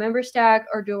 do I go member stack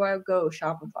or do I go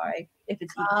Shopify if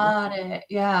it's easy? Got it.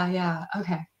 Yeah.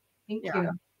 Okay. Thank you.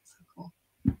 So cool.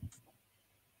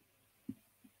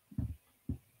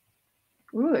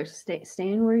 Ooh,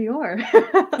 staying where you are.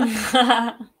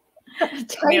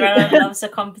 Mira loves a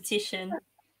competition.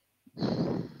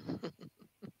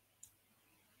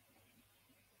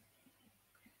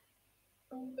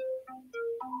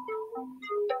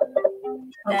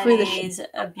 That is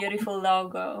a beautiful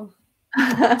logo.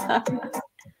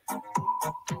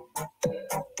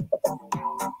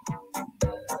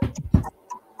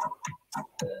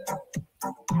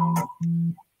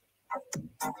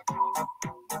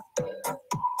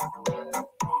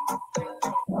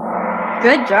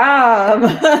 Good job.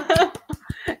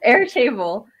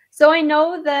 Airtable. So I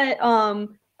know that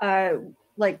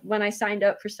like when I signed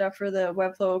up for stuff for the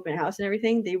Webflow open house and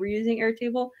everything, they were using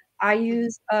Airtable. I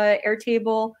use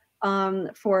Airtable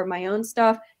for my own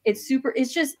stuff. It's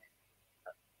just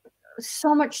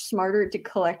so much smarter to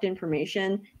collect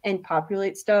information and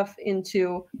populate stuff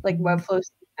into like Webflow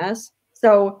CMS.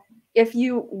 So if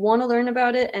you want to learn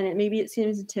about it and maybe it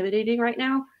seems intimidating right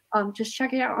now, just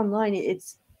check it out online.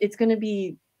 It's going to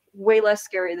be way less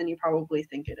scary than you probably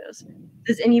think it is.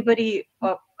 Does anybody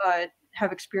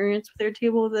have experience with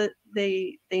Airtable that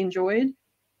they enjoyed?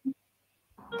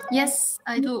 Yes,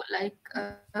 I do. Like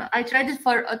I tried it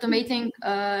for automating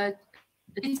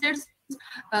tweeters.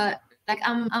 Like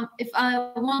if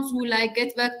I want to like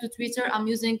get back to Twitter, I'm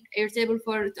using Airtable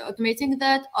for automating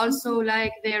that. Also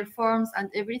like their forms and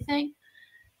everything.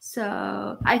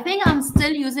 So I think I'm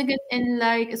still using it in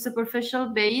like a superficial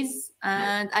base,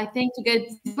 and I think to get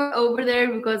deeper over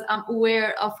there because I'm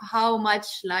aware of how much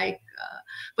like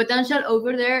potential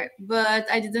over there,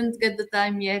 but I didn't get the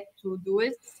time yet to do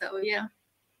it. So yeah.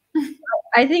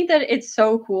 I think that it's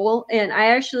so cool, and I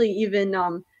actually even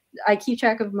I keep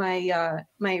track of my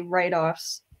my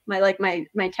write-offs,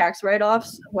 my tax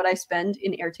write-offs, what I spend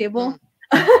in Airtable.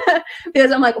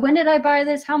 Because I'm like, when did I buy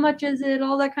this? How much is it?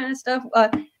 All that kind of stuff.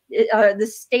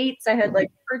 The states I had like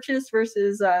purchase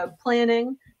versus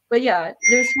planning. But yeah,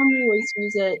 there's so many ways to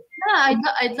use it. Yeah,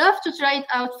 I'd love to try it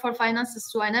out for finances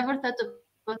too. I never thought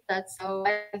about that, so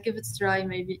I'll give it a try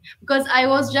maybe. Because I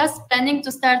was just planning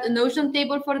to start a Notion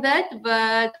table for that,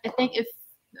 but I think if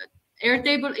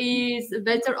Airtable is a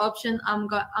better option,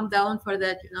 I'm down for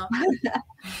that, you know.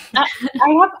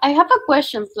 I have a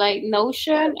question. Like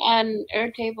Notion and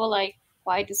Airtable, like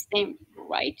quite the same,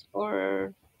 right?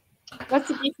 Or what's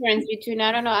the difference between?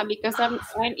 I don't know, because I'm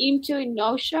into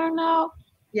Notion now.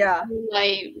 Yeah.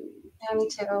 Like me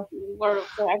too.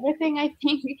 For everything, I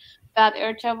think that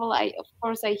Airtable. Of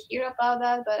course I hear about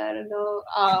that, but I don't know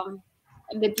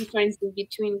the difference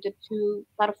between the two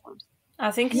platforms. I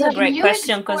think it's a great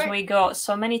question because we got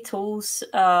so many tools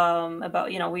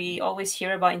about, you know, we always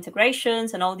hear about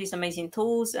integrations and all these amazing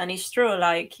tools. And it's true,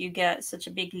 like you get such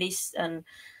a big list and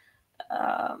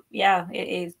yeah,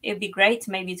 it'd be great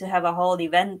maybe to have a whole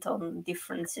event on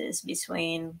differences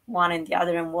between one and the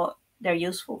other and what they're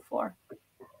useful for.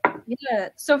 Yeah,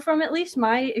 so from at least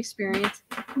my experience,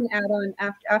 you can add on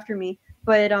after me,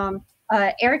 but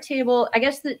Airtable, I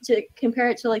guess that to compare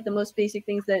it to like the most basic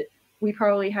things that we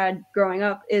probably had growing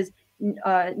up is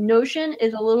Notion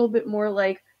is a little bit more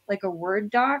like a Word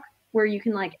doc where you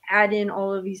can like add in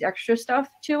all of these extra stuff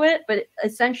to it, but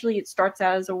essentially it starts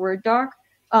out as a Word doc.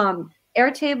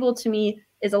 Airtable to me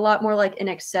is a lot more like an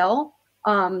Excel,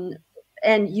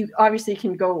 and you obviously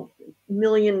can go a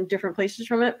million different places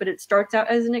from it, but it starts out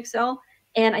as an Excel.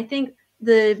 And I think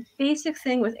the basic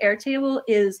thing with Airtable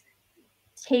is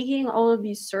taking all of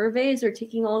these surveys or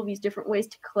taking all of these different ways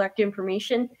to collect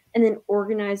information and then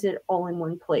organize it all in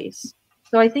one place.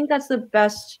 So I think that's the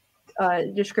best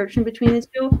description between the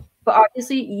two. But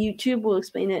obviously, YouTube will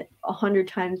explain it 100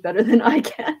 times better than I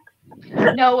can.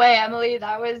 No way, Emily.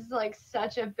 That was like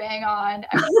such a bang on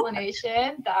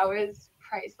explanation. That was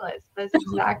priceless. That's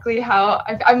exactly how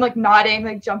I'm like nodding,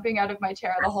 like jumping out of my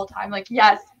chair the whole time. Like,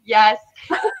 yes. Because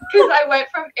I went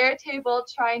from Airtable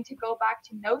trying to go back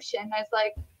to Notion. I was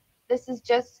like, this is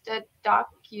just a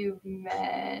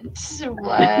document.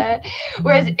 What?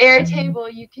 Whereas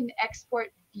Airtable, you can export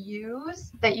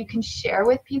views that you can share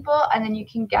with people, and then you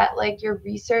can get like your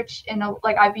research in a,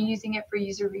 like I've been using it for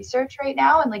user research right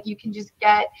now, and like you can just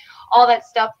get all that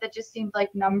stuff that just seems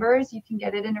like numbers. You can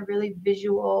get it in a really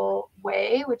visual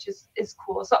way, which is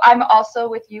cool. So I'm also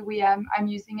with you, I'm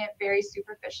using it very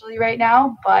superficially right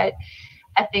now, but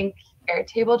I think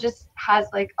Airtable just has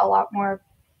like a lot more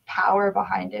power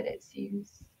behind it. It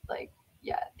seems like,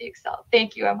 yeah, the Excel.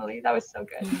 Thank you, Emily. That was so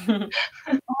good.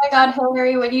 Oh my God,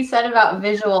 Hillary, when you said about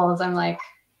visuals, I'm like,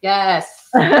 yes.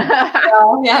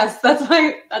 Oh, yes, that's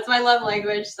my love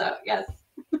language. So yes.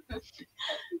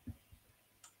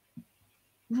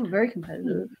 Oh, very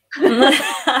competitive.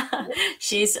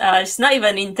 She's not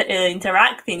even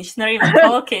interacting. She's not even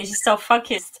talking. She's so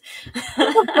focused.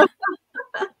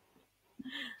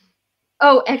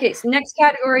 Oh, okay. So next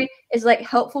category is like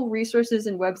helpful resources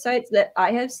and websites that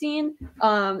I have seen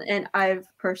and I've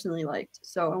personally liked.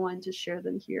 So I wanted to share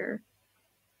them here.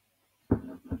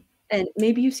 And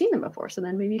maybe you've seen them before, so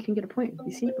then maybe you can get a point if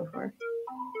you've seen it before.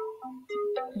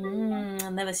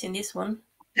 I've never seen this one.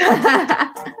 I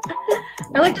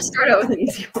like to start out with an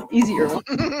easier one.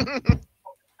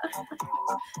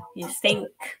 You think?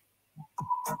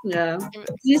 Yeah.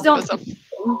 Please don't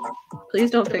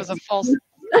fix it. False.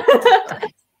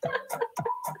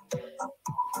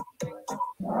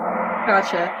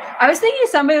 Gotcha. I was thinking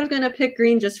somebody was gonna pick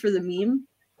green just for the meme.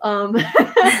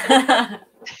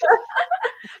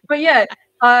 But yeah,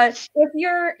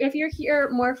 if you're here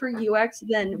more for UX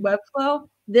than Webflow,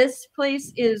 this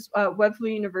place is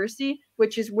Webflow University,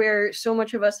 which is where so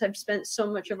much of us have spent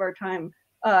so much of our time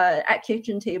at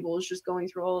kitchen tables, just going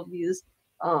through all of these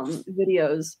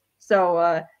videos.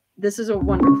 So this is a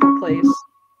wonderful place.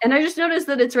 And I just noticed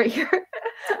that it's right here.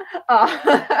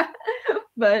 But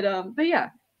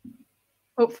yeah,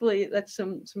 hopefully that's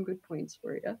some good points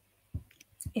for you.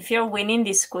 If you're winning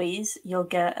this quiz, you'll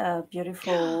get a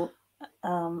beautiful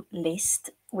list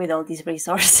with all these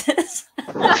resources.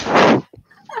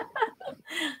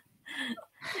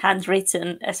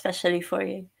 Handwritten, especially for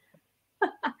you.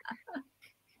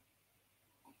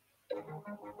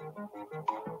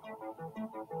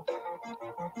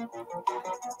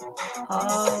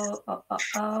 Oh.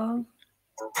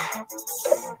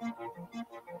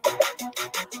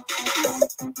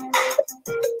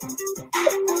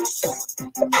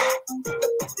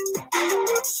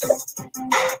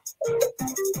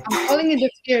 I'm calling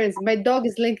interference. My dog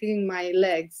is licking my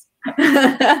legs.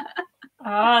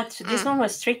 This one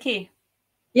was tricky.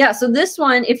 Yeah, so this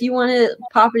one, if you want to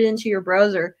pop it into your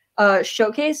browser,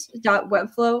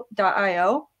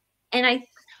 showcase.webflow.io. And I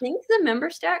think the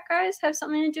member stat guys have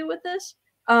something to do with this.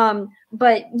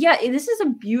 But yeah, this is a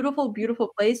beautiful, beautiful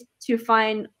place to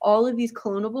find all of these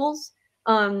clonables.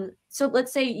 So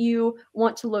let's say you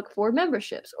want to look for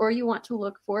memberships, or you want to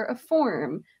look for a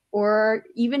form, or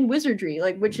even wizardry,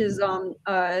 like which is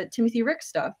Timothy Rick's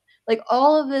stuff. Like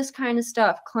all of this kind of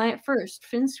stuff, client first,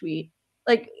 FinSuite,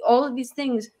 like all of these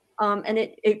things, and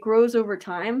it grows over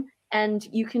time, and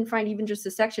you can find even just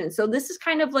a section. So this is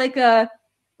kind of like a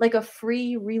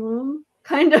free Reloom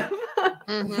kind of.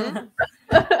 Mm-hmm.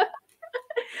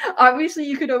 Obviously,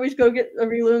 you could always go get a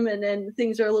Reloom, and then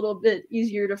things are a little bit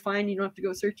easier to find. You don't have to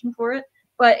go searching for it.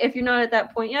 But if you're not at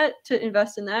that point yet to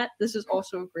invest in that, this is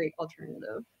also a great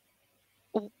alternative.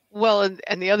 Well,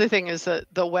 and the other thing is that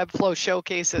the Webflow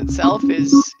showcase itself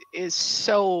is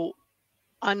so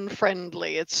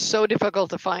unfriendly. It's so difficult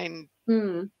to find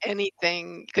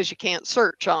anything because you can't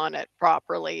search on it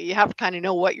properly. You have to kind of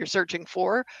know what you're searching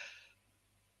for.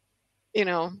 You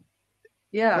know.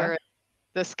 Yeah. Where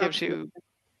this gives you,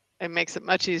 it makes it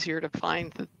much easier to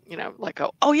find the, like,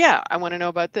 oh yeah, I want to know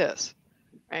about this.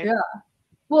 Right? Yeah.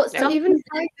 Well, some even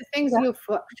find the things you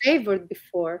favored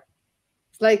before.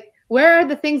 It's like, where are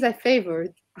the things I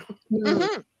favored?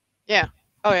 Mm-hmm. Yeah.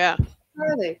 Oh yeah.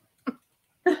 Where are they?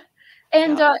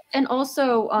 And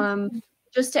also,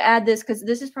 just to add this, because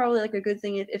this is probably like a good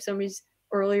thing if somebody's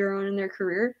earlier on in their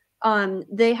career,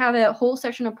 they have a whole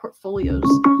section of portfolios.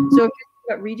 So if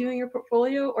you're redoing your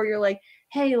portfolio, or you're like,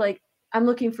 hey, like I'm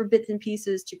looking for bits and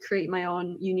pieces to create my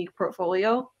own unique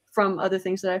portfolio, from other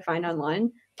things that I find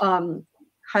online.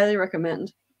 Highly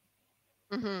recommend.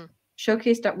 Mm-hmm.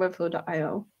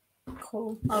 Showcase.webflow.io.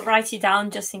 Cool. I'll write it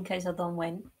down just in case I don't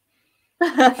win.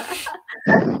 I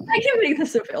can make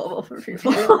this available for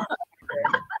people.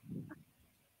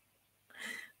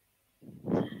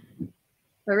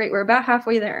 All right, we're about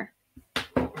halfway there.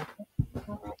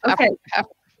 Okay.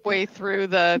 Halfway through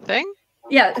the thing?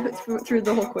 Yeah, through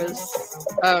the whole quiz.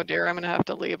 Oh dear, I'm gonna have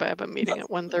to leave. I have a meeting at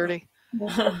 1:30.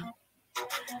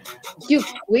 You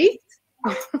tweaked?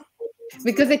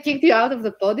 Because they kicked you out of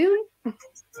the podium?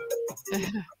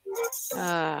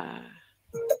 I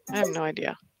have no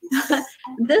idea.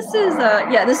 This is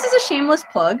a shameless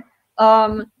plug.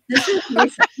 This is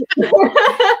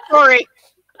Sorry.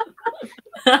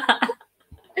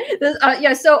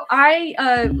 So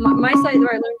my site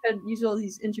where I learned how to use all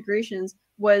these integrations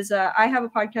was I have a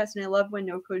podcast and I love when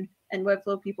no-code and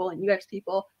Webflow people and UX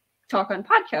people talk on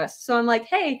podcasts. So I'm like,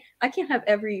 hey, I can't have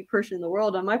every person in the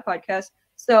world on my podcast.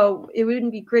 So it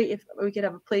wouldn't be great if we could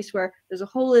have a place where there's a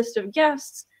whole list of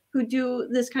guests who do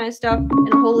this kind of stuff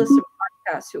and a whole list of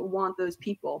podcasts who want those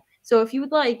people. So if you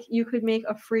would like, you could make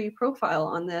a free profile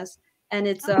on this, and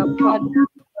it's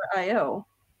podcast.io,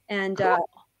 and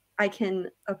I can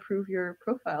approve your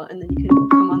profile, and then you can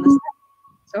come on the site.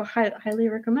 So highly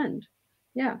recommend.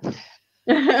 Yeah.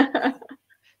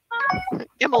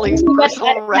 Emily's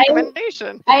personal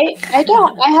recommendation. I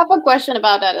have a question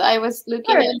about that. I was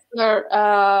looking at your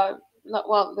the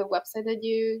website that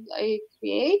you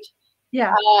create.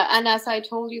 Yeah. And as I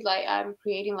told you, like I'm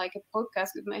creating like a podcast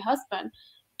with my husband.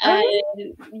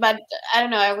 But I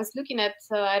don't know, I was looking at,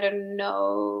 so I don't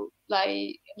know,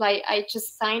 like I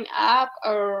just sign up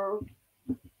or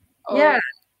yeah.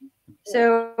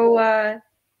 So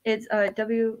it's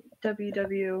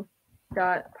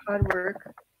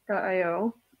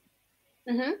www.podwork.io.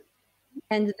 Mm-hmm.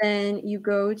 And then you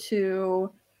go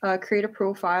to create a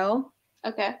profile.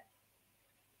 Okay.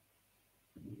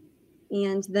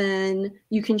 And then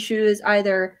you can choose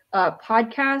either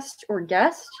podcast or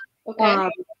guest. Okay.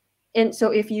 And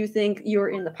so if you think you're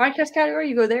in the podcast category,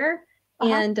 you go there,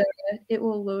 and it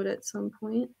will load at some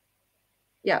point.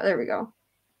 Yeah, there we go.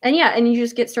 And yeah, and you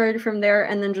just get started from there,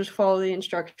 and then just follow the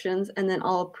instructions, and then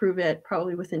I'll approve it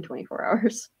probably within 24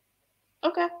 hours.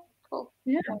 Okay, cool.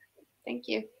 Yeah. Thank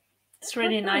you. It's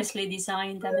really nicely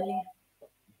designed, Emily.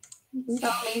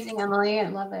 So amazing, Emily. I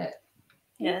love it.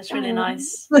 Yeah, it's really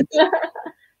nice.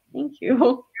 Thank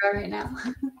you. Right now.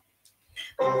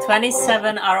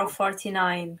 27 out of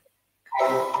 49.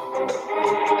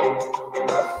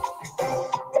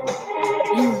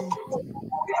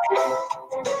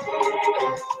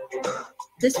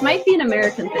 This might be an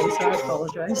American thing, so I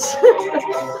apologize.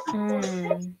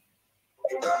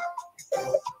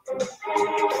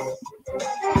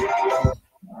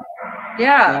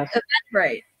 Yeah,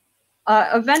 Eventbrite.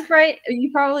 Eventbrite,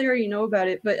 you probably already know about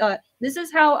it, but this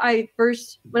is how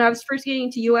when I was first getting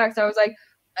into UX, I was like,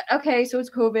 okay, so it's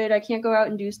COVID, I can't go out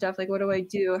and do stuff, like what do I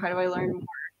do? How do I learn more?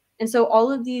 And so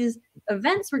all of these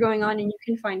events were going on, and you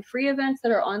can find free events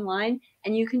that are online,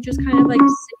 and you can just kind of like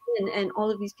sit in, and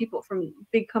all of these people from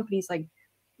big companies like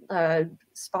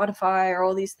Spotify or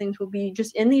all these things will be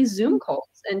just in these Zoom calls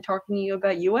and talking to you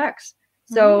about UX.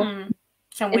 So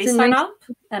can we sign up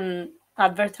and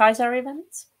advertise our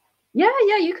events? Yeah,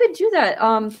 you could do that.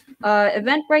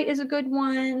 Eventbrite is a good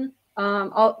one.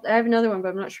 I have another one, but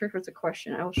I'm not sure if it's a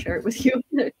question. I will share it with you.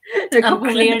 I'm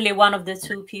clearly one of the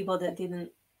two people that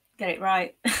didn't get it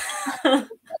right.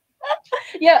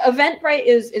 Yeah, Eventbrite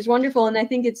is wonderful, and I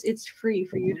think it's free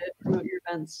for you to promote your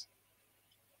events.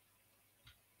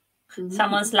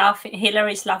 Someone's laughing.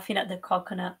 Hillary's laughing at the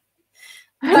coconut.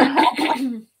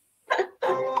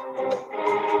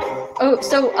 Oh,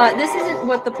 so this isn't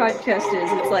what the podcast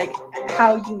is. It's like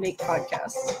how you make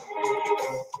podcasts.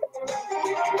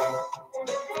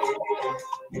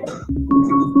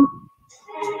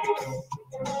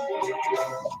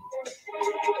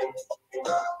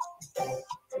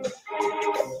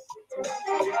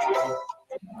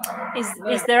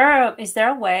 Is there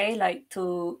a way like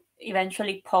to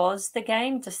eventually pause the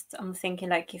game? Just I'm thinking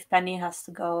like if Penny has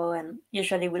to go, and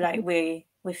usually we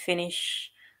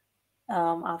finish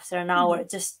after an hour.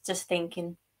 Just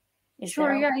thinking.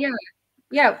 Sure.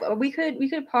 Yeah. We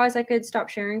could pause. I could stop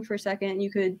sharing for a second. You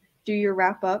could do your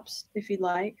wrap ups if you'd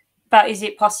like. But is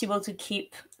it possible to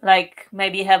keep like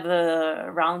maybe have a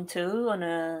round 2 on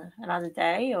another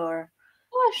day or?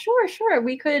 Oh, sure.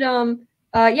 We could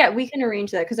we can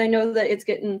arrange that because I know that it's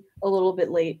getting a little bit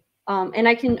late. And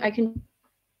I can.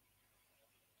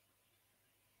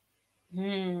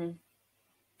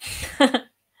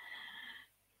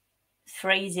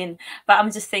 phrasing. But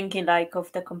I'm just thinking like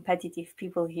of the competitive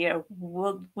people here.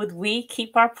 Would we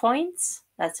keep our points?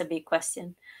 That's a big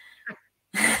question.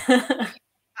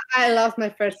 I lost my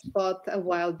first spot a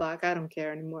while back. I don't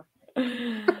care anymore.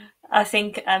 I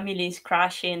think Emily's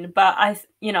crashing, but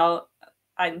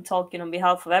I'm talking on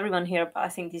behalf of everyone here, but I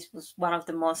think this was one of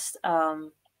the most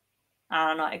I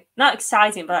don't know, not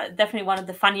exciting, but definitely one of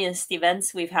the funniest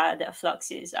events we've had at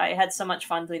Floxies. I had so much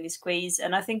fun doing this quiz,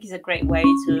 and I think it's a great way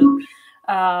to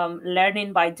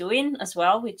learning by doing as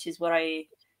well, which is what I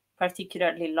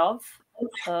particularly love.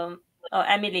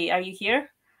 Emily, are you here?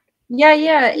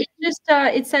 Yeah. It just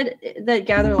it said that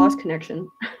Gather lost connection.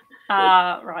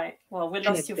 Right. Well, we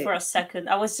lost you for a second.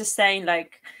 I was just saying,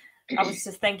 like, I was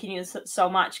just thanking you so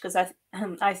much because I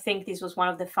think this was one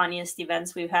of the funniest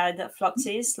events we've had at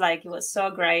Floxies. Like, it was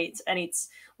so great, and it's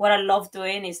what I love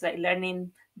doing is like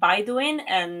learning by doing,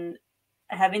 and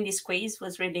having this quiz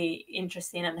was really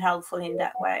interesting and helpful in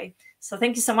that way. So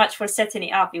thank you so much for setting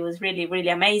it up. It was really, really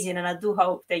amazing, and I do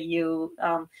hope that you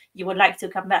would like to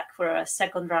come back for a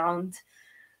second round.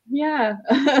 Yeah,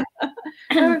 that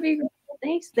would be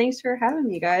great. Thanks for having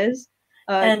me, guys.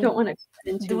 I don't want to.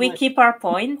 Do we keep our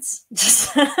points?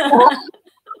 Who's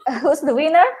the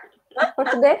winner for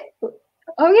today?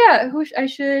 Oh yeah, I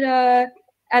should.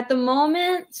 At the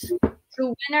moment,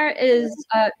 the winner is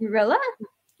Mirella.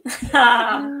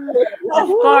 Of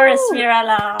course,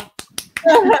 Mirella.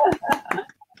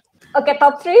 Okay,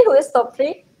 top 3. Who is top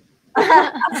 3?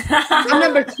 I'm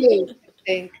number 2, I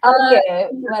think. Okay.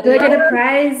 Do I get a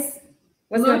prize?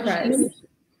 What's my prize?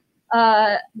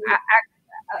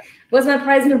 What's my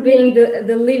prize for being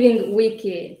the living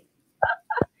wiki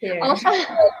here? I'll share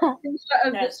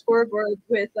the scoreboard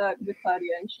with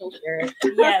Claudia, and she'll share it.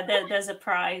 Yeah, there's a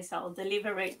prize. I'll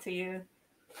deliver it to you.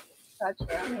 Gotcha.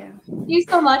 Yeah. Thank you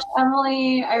so much,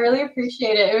 Emily. I really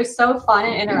appreciate it. It was so fun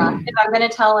and interactive. I'm going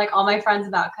to tell like all my friends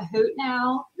about Kahoot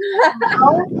now.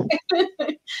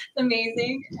 It's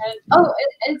amazing. And,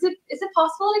 is it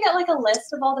possible to get like a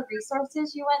list of all the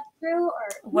resources you went through? Or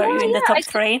were you in the top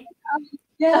 3?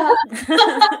 Yeah.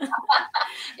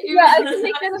 Yeah, I can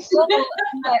make that available.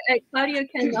 Claudia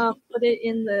can put it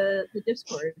in the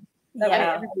Discord.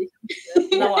 Yeah.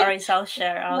 No worries, I'll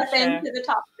share. Nothing to the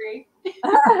top 3.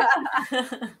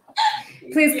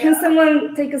 Please, can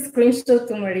someone take a screenshot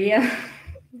to Maria?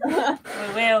 We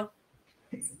will.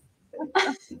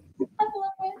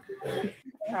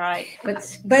 All right.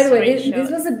 But by the way,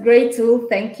 this was a great tool.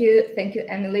 Thank you,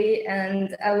 Emily.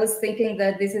 And I was thinking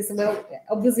that this is, well,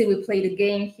 obviously we played a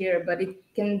game here, but we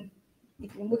can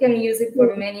use it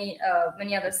for many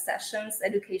other sessions,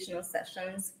 educational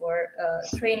sessions, for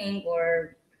training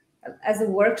or as a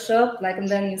workshop. Like, and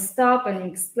then you stop and you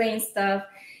explain stuff,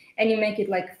 and you make it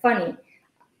like funny.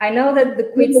 I know that the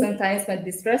quiz sometimes might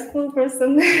be stressful for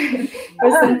some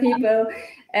people,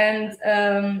 and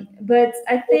but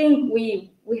I think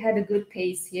we had a good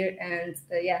pace here, and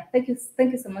yeah, thank you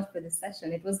so much for this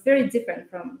session. It was very different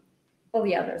from all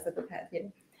the others that we've had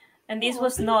here. And this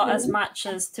was not as much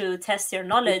as to test your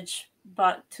knowledge,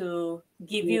 but to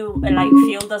give you like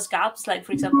fill those gaps. Like,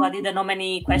 for example, I didn't know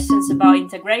many questions about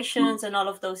integrations and all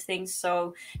of those things,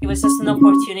 so it was just an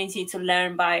opportunity to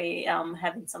learn by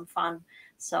having some fun.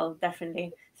 So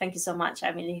definitely, thank you so much,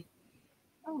 Emily.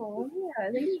 Oh yeah,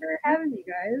 thanks for having me,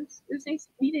 guys. It was nice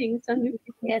meeting some new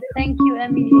people. Yeah, thank you,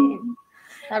 Emily.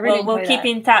 We'll keep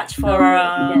in touch for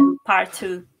part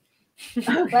 2.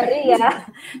 Maria.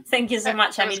 Thank you so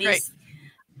much, Emily.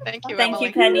 Thank you, Thank Emily.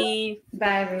 you, Penny.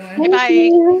 Bye, everyone.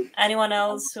 Bye. Anyone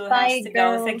else who Bye, has to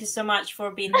go, girl. thank you so much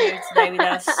for being here today with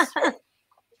us.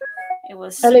 It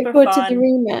was I look super forward to the fun.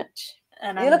 rematch.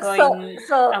 And You I'm look going,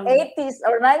 so I'm 80s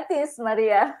or 90s,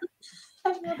 Maria.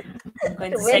 I'm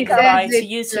going to to say wake up. goodbye to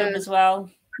YouTube as well.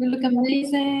 You look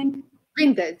amazing.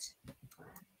 Vintage.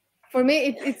 For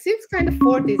me, it seems kind of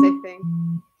 40s, I think.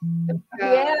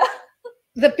 Yeah.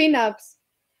 The pinups,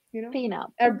 you know?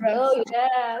 Pinup. Airbrush. Oh,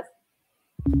 yes.